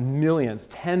millions,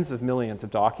 tens of millions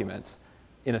of documents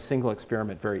in a single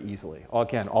experiment very easily.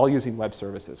 Again, all using web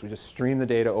services. We just stream the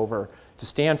data over to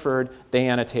Stanford, they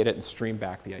annotate it and stream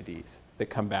back the IDs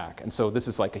that come back. And so this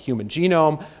is like a human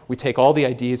genome. We take all the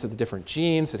IDs of the different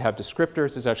genes that have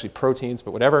descriptors, it's actually proteins,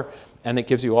 but whatever, and it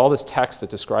gives you all this text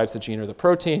that describes the gene or the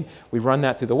protein. We run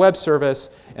that through the web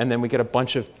service, and then we get a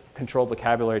bunch of controlled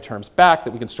vocabulary terms back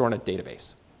that we can store in a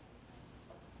database.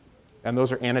 And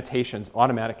those are annotations,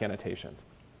 automatic annotations.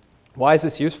 Why is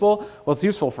this useful? Well, it's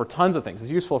useful for tons of things.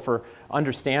 It's useful for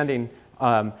understanding,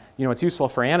 it's useful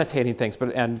for annotating things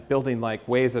and building like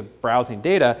ways of browsing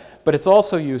data, but it's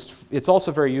also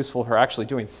very useful for actually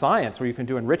doing science where you can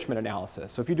do enrichment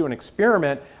analysis. So if you do an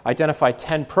experiment, identify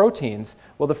 10 proteins,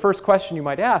 well, the first question you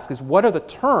might ask is, what are the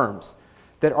terms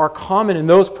that are common in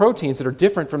those proteins that are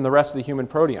different from the rest of the human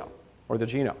proteome or the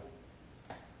genome?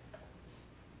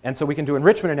 And so we can do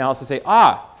enrichment analysis and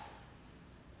say,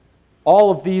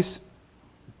 all of these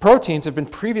proteins have been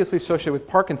previously associated with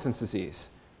Parkinson's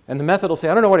disease. And the method will say,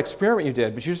 I don't know what experiment you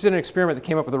did, but you just did an experiment that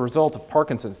came up with a result of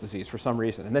Parkinson's disease for some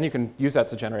reason. And then you can use that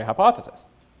to generate a hypothesis.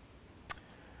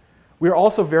 We're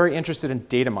also very interested in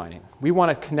data mining. We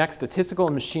want to connect statistical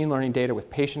and machine learning data with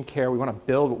patient care. We want to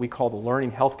build what we call the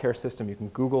learning healthcare system. You can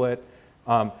Google it.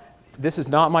 This is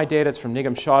not my data. It's from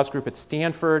Nigam Shah's group at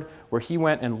Stanford, where he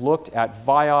went and looked at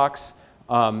Vioxx,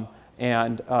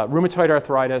 and rheumatoid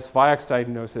arthritis, Vioxx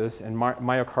diagnosis, and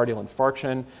myocardial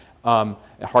infarction,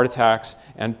 heart attacks.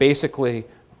 And basically,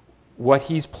 what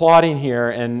he's plotting here,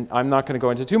 and I'm not going to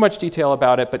go into too much detail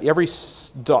about it, but every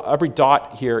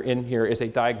dot here in here is a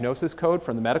diagnosis code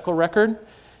from the medical record.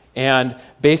 And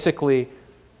basically,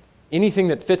 anything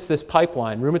that fits this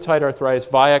pipeline, rheumatoid arthritis,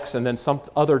 Vioxx, and then some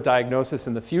other diagnosis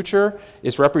in the future,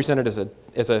 is represented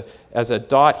as a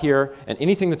dot here. And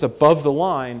anything that's above the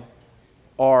line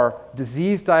are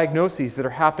disease diagnoses that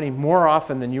are happening more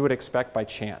often than you would expect by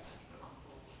chance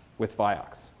with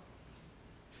Vioxx.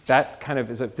 That kind of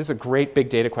this is a great big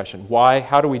data question. Why?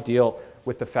 How do we deal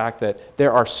with the fact that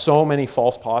there are so many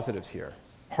false positives here?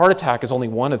 Heart attack is only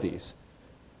one of these.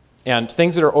 And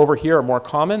things that are over here are more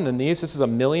common than these. This is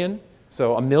 1 million.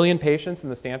 So 1 million patients in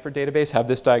the Stanford database have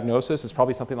this diagnosis. It's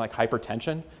probably something like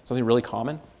hypertension, something really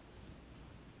common.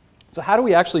 So how do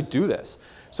we actually do this?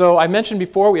 So I mentioned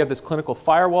before we have this clinical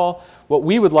firewall. What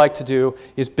we would like to do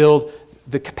is build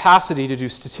the capacity to do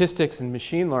statistics and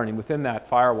machine learning within that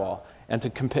firewall and to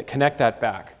connect that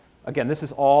back. Again, this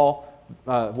is all,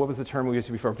 what was the term we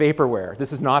used before? Vaporware.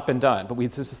 This has not been done, but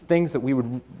this is things that we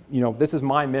would, this is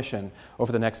my mission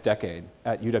over the next decade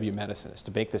at UW-Medicine, is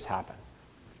to make this happen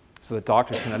so that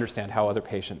doctors can understand how other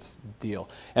patients deal.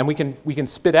 And we can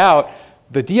spit out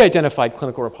the de-identified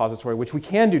clinical repository, which we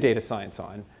can do data science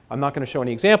on. I'm not going to show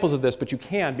any examples of this, but you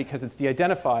can because it's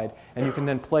de-identified, and you can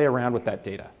then play around with that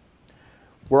data.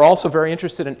 We're also very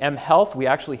interested in mHealth. We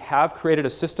actually have created a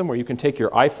system where you can take your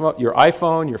iPhone, your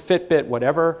Fitbit,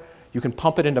 whatever, you can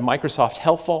pump it into Microsoft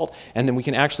Health Vault, and then we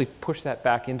can actually push that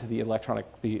back into the electronic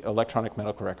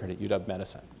medical record at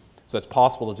UW-Medicine. So it's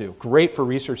possible to do. Great for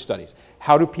research studies.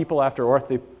 How do people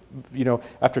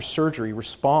after surgery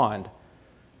respond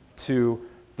to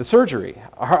the surgery?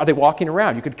 Are they walking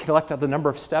around? You could collect the number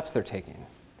of steps they're taking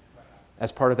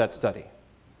as part of that study.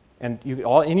 And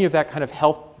any of that kind of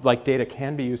health-like data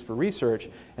can be used for research,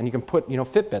 and you can put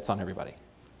Fitbits on everybody.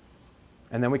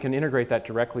 And then we can integrate that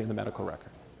directly in the medical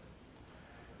record.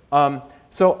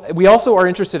 So we also are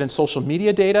interested in social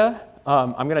media data.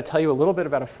 I'm going to tell you a little bit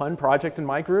about a fun project in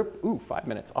my group. Ooh, 5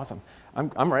 minutes, awesome.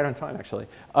 I'm right on time, actually.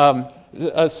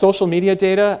 Social media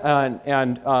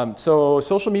data, so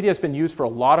social media has been used for a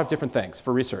lot of different things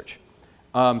for research.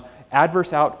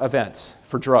 Adverse events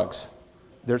for drugs.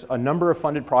 There's a number of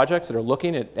funded projects that are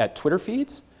looking at Twitter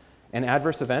feeds and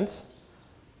adverse events.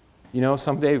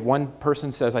 Someday one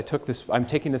person says, I'm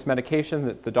taking this medication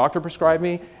that the doctor prescribed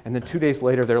me, and then 2 days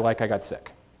later they're like, I got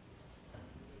sick.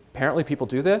 Apparently people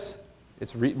do this.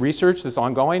 It's research that's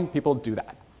ongoing. People do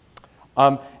that.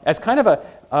 As kind of there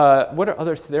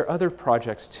are other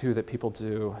projects too that people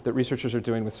do, that researchers are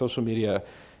doing with social media.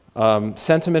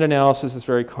 Sentiment analysis is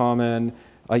very common.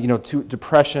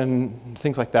 Depression,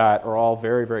 things like that are all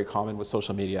very, very common with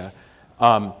social media.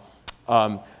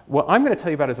 What I'm going to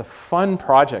tell you about is a fun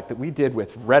project that we did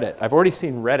with Reddit. I've already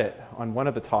seen Reddit on one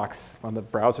of the talks on the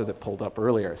browser that pulled up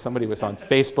earlier. Somebody was on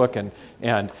Facebook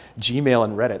and Gmail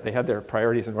and Reddit. They had their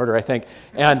priorities in order, I think.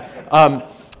 And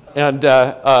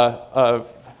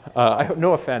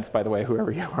no offense, by the way,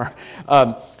 whoever you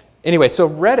are. Anyway, so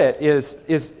Reddit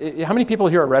is how many people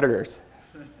here are Redditors?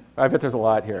 I bet there's a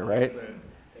lot here, right?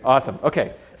 Awesome.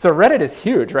 Okay. So Reddit is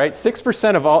huge, right?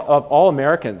 6% of all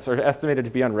Americans are estimated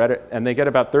to be on Reddit, and they get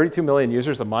about 32 million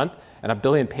users a month and 1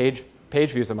 billion page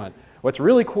views a month. What's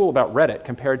really cool about Reddit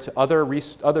compared to other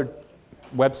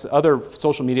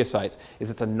social media sites is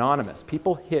it's anonymous.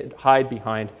 People hide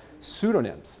behind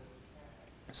pseudonyms.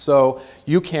 So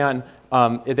you can,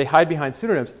 they hide behind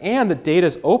pseudonyms, and the data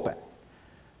is open.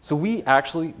 So we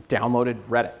actually downloaded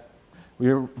Reddit. We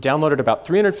downloaded about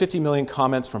 350 million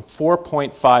comments from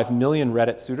 4.5 million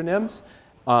Reddit pseudonyms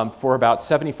for about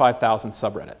 75,000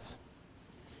 subreddits.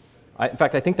 In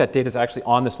fact, I think that data is actually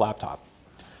on this laptop.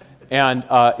 And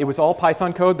it was all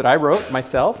Python code that I wrote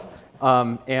myself.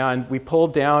 And we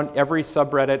pulled down every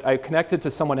subreddit. I connected to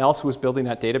someone else who was building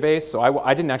that database. So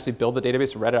I didn't actually build the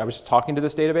database of Reddit. I was just talking to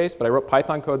this database. But I wrote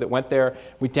Python code that went there.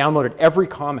 We downloaded every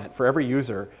comment for every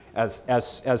user as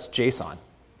JSON.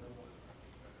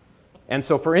 And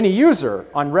so for any user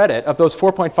on Reddit, of those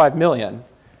 4.5 million,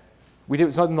 it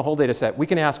was not in the whole data set, we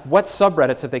can ask what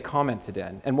subreddits have they commented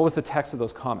in, and what was the text of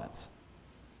those comments.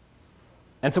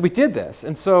 And so we did this.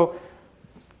 And so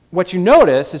what you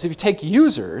notice is if you take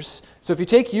users,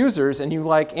 and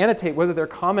you annotate whether they're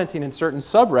commenting in certain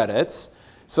subreddits,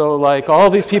 so like all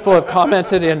these people have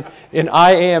commented in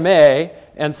IAMA,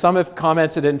 and some have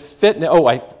commented in fitness. Oh,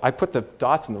 I put the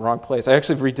dots in the wrong place. I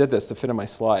actually redid this to fit in my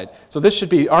slide. So this should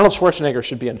be, Arnold Schwarzenegger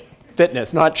should be in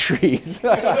fitness, not trees.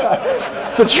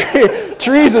 So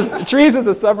trees is the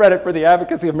subreddit for the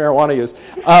advocacy of marijuana use.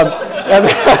 And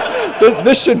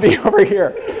this should be over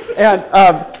here. And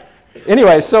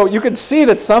anyway, so you can see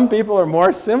that some people are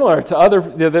more similar to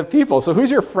other people. So who's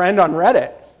your friend on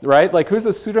Reddit? Right? Like, who's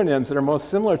the pseudonyms that are most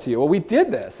similar to you? Well, we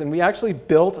did this, and we actually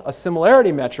built a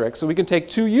similarity metric so we can take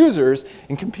 2 users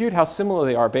and compute how similar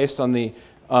they are based on the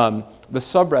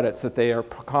subreddits that they are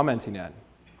commenting in.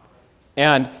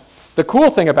 And the cool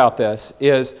thing about this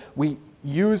is we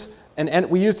use and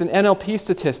we used an NLP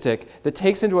statistic that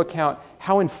takes into account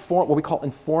how what we call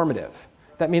informative.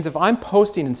 That means if I'm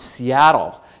posting in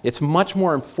Seattle, it's much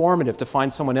more informative to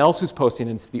find someone else who's posting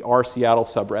in the r Seattle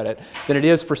subreddit than it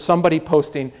is for somebody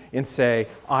posting in, say,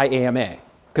 IAMA,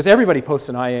 because everybody posts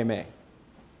in IAMA.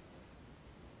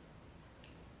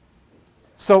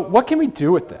 So what can we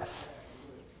do with this?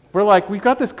 We're like, we've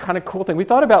got this kind of cool thing. We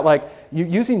thought about like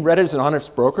using Reddit as an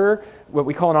honest broker, what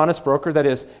we call an honest broker, that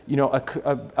is, you know,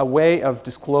 a way of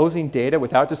disclosing data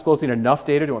without disclosing enough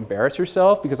data to embarrass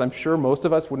yourself, because I'm sure most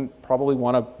of us wouldn't probably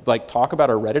want to like talk about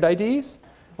our Reddit IDs,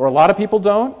 or a lot of people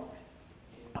don't.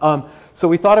 So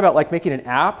we thought about like making an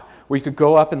app where you could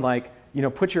go up and like, you know,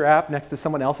 put your app next to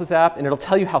someone else's app, and it'll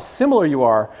tell you how similar you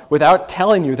are without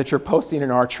telling you that you're posting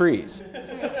in our trees.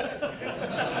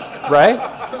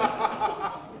 Right?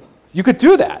 You could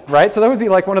do that, right? So that would be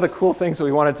like one of the cool things that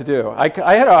we wanted to do.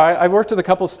 I worked with a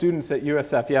couple students at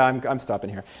USF. Yeah, I'm stopping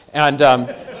here. And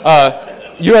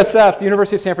USF,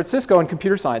 University of San Francisco, in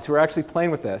computer science, who are actually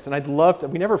playing with this. And I'd love to,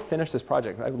 we never finished this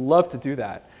project. I'd love to do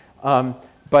that.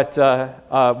 But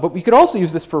we could also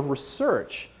use this for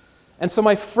research. And so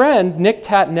my friend, Nick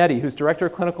Tatnetti, who's director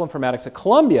of clinical informatics at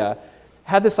Columbia,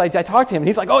 had this idea. I talked to him, and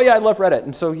he's like, oh yeah, I love Reddit.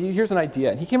 And so here's an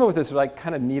idea. And he came up with this like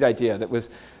kind of neat idea that was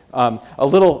a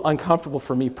little uncomfortable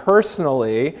for me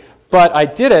personally, but I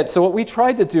did it. So what we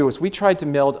tried to do is we tried to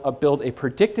build a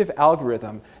predictive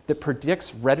algorithm that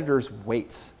predicts Redditors'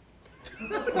 weights.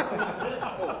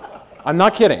 I'm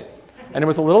not kidding. And it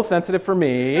was a little sensitive for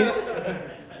me.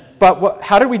 But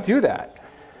how did we do that?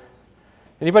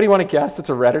 Anybody want to guess it's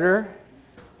a Redditor?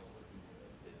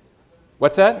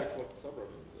 What's that?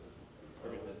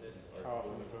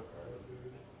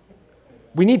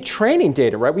 We need training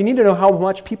data, right? We need to know how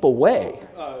much people weigh.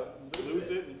 Lose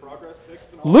it and progress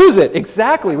pics and all. Lose it,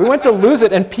 exactly. We went to Lose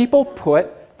It, and people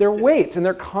put their weights in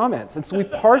their comments. And so we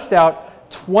parsed out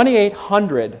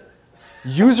 2,800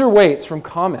 user weights from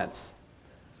comments,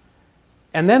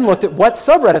 and then looked at what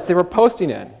subreddits they were posting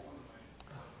in.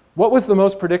 What was the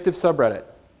most predictive subreddit?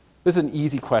 This is an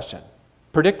easy question.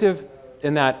 Predictive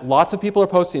in that lots of people are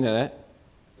posting in it,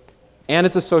 and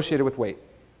it's associated with weight.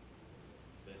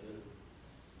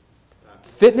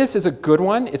 Fitness is a good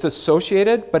one. It's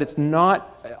associated, but it's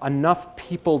not enough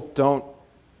people don't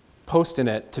post in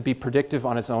it to be predictive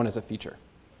on its own as a feature.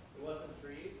 It wasn't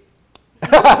trees?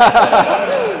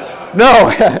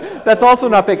 No, that's also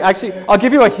not big. Actually, I'll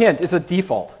give you a hint. It's a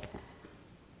default,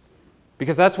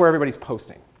 because that's where everybody's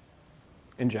posting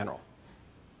in general.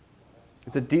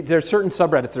 There are certain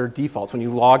subreddits that are defaults. When you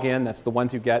log in, that's the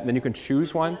ones you get, and then you can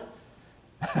choose one.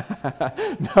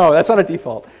 No, that's not a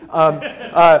default.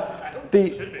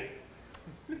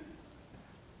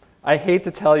 I hate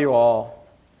to tell you all,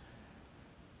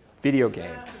 video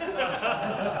games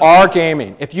are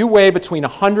gaming. If you weigh between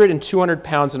 100 and 200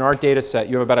 pounds in our data set,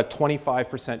 you have about a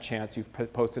 25% chance you've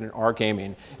posted in our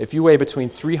gaming. If you weigh between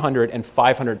 300 and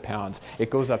 500 pounds, it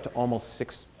goes up to almost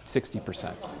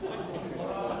 60%.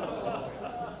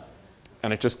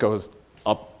 And it just goes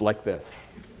up like this.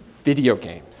 Video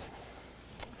games.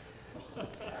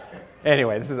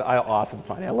 Anyway, this is awesome,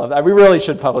 funny. I love that. We really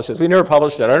should publish this. We never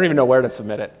published it. I don't even know where to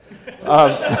submit it.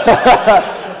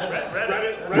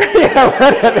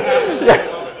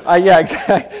 Yeah,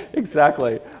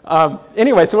 exactly.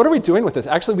 Anyway, so what are we doing with this?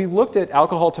 Actually, we looked at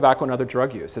alcohol, tobacco, and other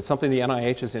drug use. It's something the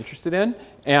NIH is interested in.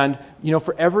 And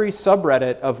for every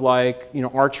subreddit of like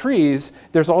our trees,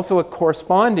 there's also a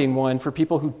corresponding one for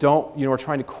people who don't are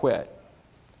trying to quit.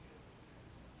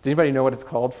 Does anybody know what it's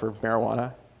called for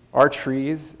marijuana? Our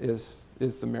trees is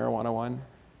the marijuana one.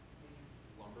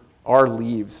 Our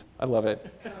leaves. I love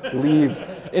it. Leaves.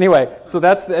 Anyway, so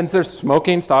and there's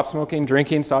smoking, stop smoking,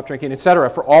 drinking, stop drinking, etc.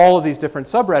 for all of these different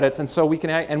subreddits. And so we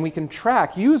can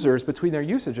track users between their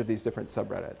usage of these different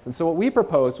subreddits. And so what we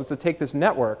proposed was to take this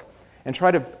network and try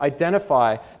to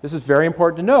identify, this is very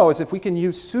important to know, is if we can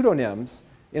use pseudonyms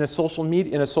in a social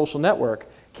network,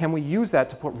 can we use that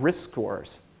to put risk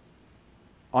scores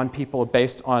on people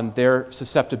based on their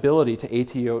susceptibility to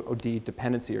ATOD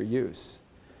dependency or use.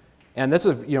 And this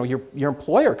is, your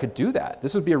employer could do that.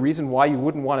 This would be a reason why you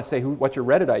wouldn't want to say what's your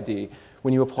Reddit ID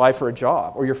when you apply for a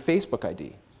job, or your Facebook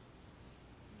ID.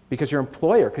 Because your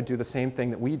employer could do the same thing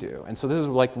that we do. And so this is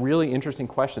like really interesting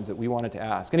questions that we wanted to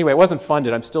ask. Anyway, it wasn't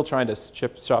funded. I'm still trying to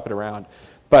shop it around.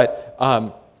 But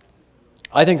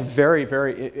I think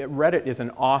Reddit is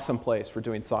an awesome place for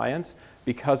doing science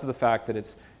because of the fact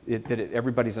that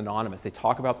everybody's anonymous. They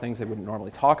talk about things they wouldn't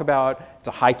normally talk about. It's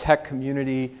a high-tech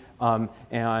community,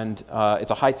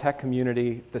 it's a high-tech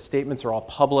community. The statements are all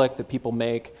public that people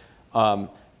make, and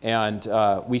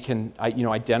we can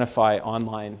identify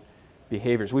online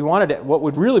behaviors. We wanted it, what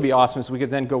would really be awesome is we could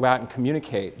then go out and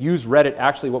communicate, use Reddit,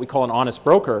 actually what we call an honest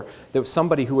broker, that was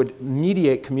somebody who would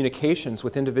mediate communications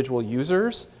with individual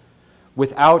users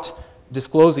without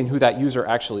disclosing who that user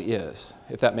actually is,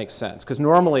 if that makes sense. Because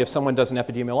normally if someone does an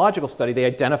epidemiological study, they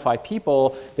identify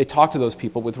people, they talk to those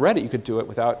people. With Reddit, you could do it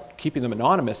without keeping them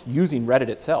anonymous, using Reddit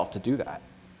itself to do that.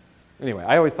 Anyway,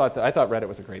 I thought Reddit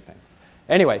was a great thing.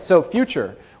 Anyway, so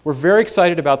future. We're very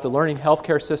excited about the learning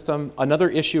healthcare system. Another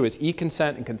issue is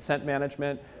e-consent and consent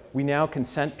management. We now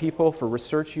consent people for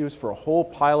research use for a whole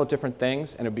pile of different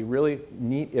things, and it would be really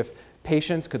neat if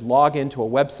patients could log into a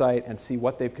website and see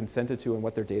what they've consented to and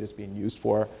what their data is being used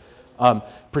for.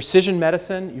 Precision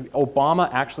medicine,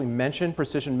 Obama actually mentioned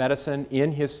precision medicine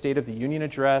in his State of the Union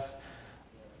address.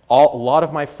 A lot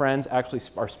of my friends actually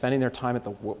are spending their time at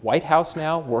the White House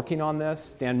now working on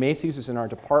this. Dan Macy's, who's in our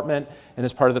department and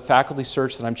is part of the faculty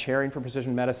search that I'm chairing for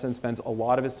precision medicine, spends a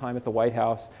lot of his time at the White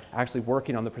House actually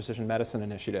working on the precision medicine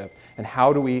initiative. And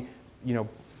how do we,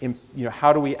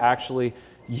 how do we actually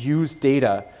use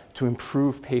data to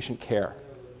improve patient care?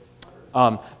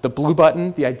 The blue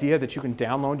button, the idea that you can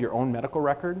download your own medical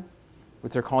record,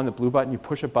 what they're calling the blue button. You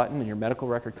push a button and your medical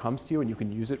record comes to you and you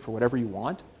can use it for whatever you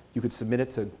want. You could submit it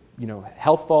to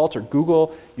Health Vault or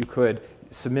Google. You could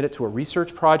submit it to a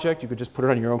research project. You could just put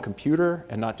it on your own computer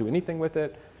and not do anything with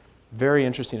it. Very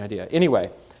interesting idea. Anyway,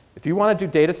 if you want to do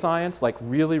data science, like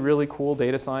really, really cool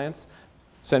data science,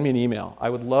 send me an email. I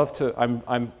would love to.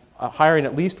 I'm hiring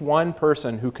at least one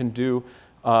person who can do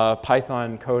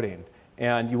Python coding.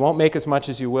 And you won't make as much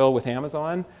as you will with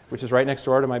Amazon, which is right next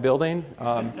door to my building.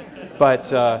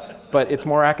 But it's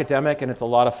more academic and it's a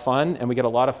lot of fun, and we get a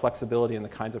lot of flexibility in the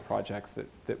kinds of projects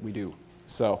that we do.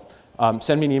 So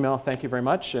send me an email. Thank you very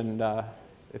much. And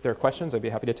if there are questions, I'd be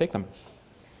happy to take them.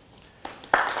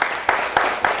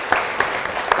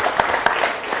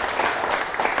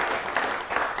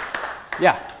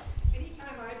 Yeah.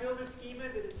 Anytime I build a schema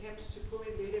that attempts to pull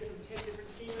in data from 10 different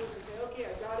schemas and say, okay,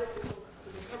 I got it, this will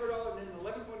cover it all, and then the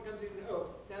 11th one comes in, and oh,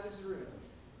 now this is ruined.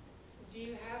 Do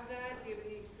you have that? Do you have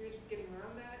any experience with getting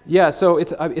around that? Yeah, so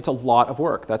it's a lot of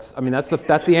work. That's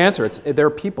the answer. There are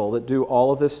people that do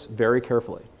all of this very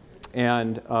carefully,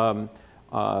 and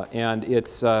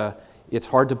it's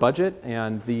hard to budget.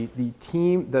 And the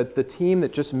team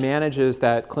that just manages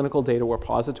that clinical data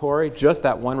repository, just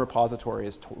that one repository,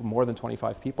 is more than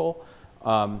 25 people,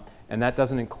 and that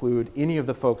doesn't include any of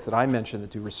the folks that I mentioned that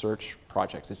do research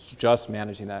projects. It's just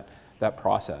managing that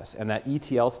process. And that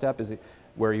ETL step is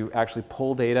where you actually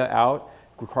pull data out.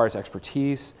 Requires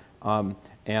expertise, and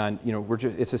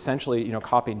it's essentially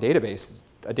copying a database.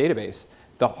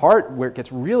 Where it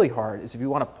gets really hard is if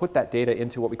you want to put that data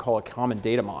into what we call a common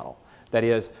data model. That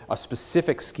is a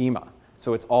specific schema,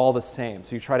 so it's all the same.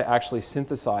 So you try to actually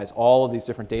synthesize all of these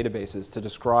different databases to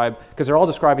describe, because they're all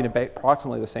describing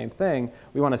approximately the same thing.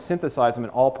 We want to synthesize them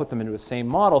and all put them into the same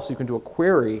model so you can do a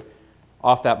query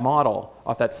off that model,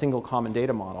 off that single common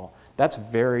data model. That's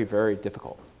very, very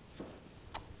difficult.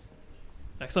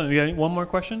 Excellent. We got one more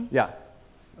question? Yeah.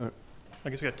 I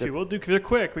guess we got two. We'll do, they're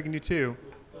quick. We can do two.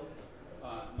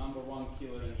 Number one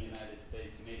killer in the United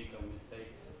States, medical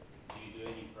mistakes. Do you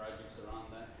do any projects around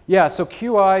that? Yeah, so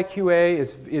QA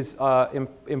is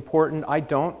important. I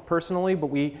don't personally,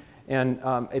 but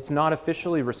it's not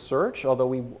officially research, although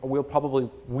we'll probably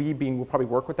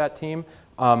work with that team.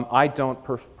 I don't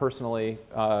personally.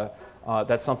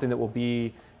 That's something that will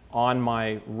be on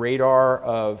my radar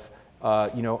of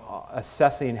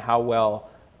assessing how well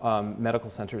medical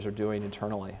centers are doing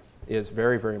internally is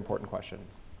very, very important question.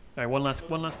 All right, one last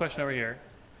question over here.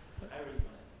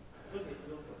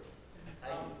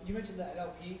 You mentioned the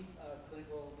NLP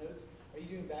clinical notes. Are you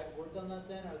doing bad words on that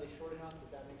then? Are they short enough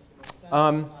that that makes the most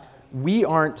sense? We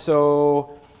aren't.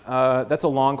 So that's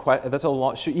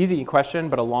a easy question,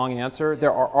 but a long answer.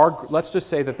 Let's just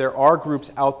say that there are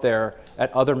groups out there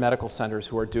at other medical centers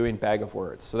who are doing bag of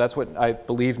words. So that's what I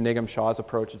believe Nigam Shah's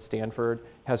approach at Stanford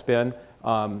has been.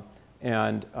 Our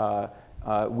NLP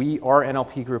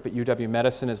group at UW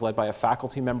Medicine is led by a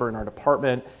faculty member in our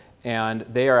department, and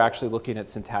they are actually looking at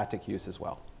syntactic use as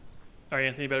well. All right,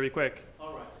 Anthony, you better be quick.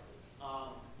 All right.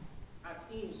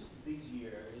 At Teams this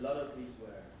year, a lot of these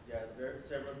there are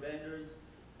several vendors.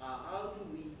 How do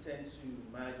we tend to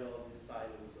manage all these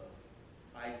silos of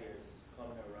ideas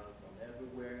coming around from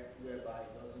everywhere, whereby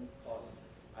it doesn't cause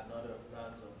another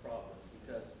round of problems?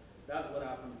 Because that's what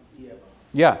happened with EMR.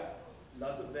 Yeah.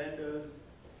 Lots of vendors,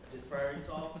 disparate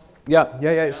talks.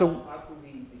 Yeah. So how could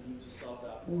we begin to solve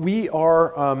that? We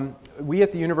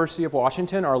at the University of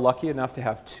Washington are lucky enough to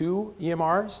have 2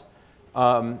 EMRs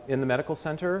in the medical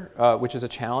center, which is a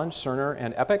challenge, Cerner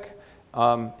and Epic.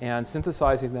 and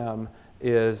synthesizing them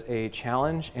is a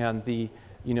challenge. And the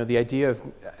idea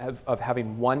of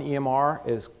having one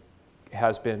EMR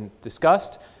has been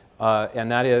discussed,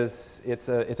 and that is it's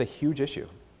a huge issue.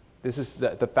 This is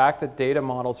the fact that data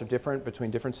models are different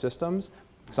between different systems.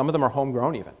 Some of them are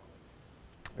homegrown even.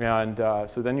 And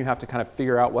so then you have to kind of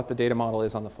figure out what the data model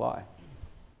is on the fly.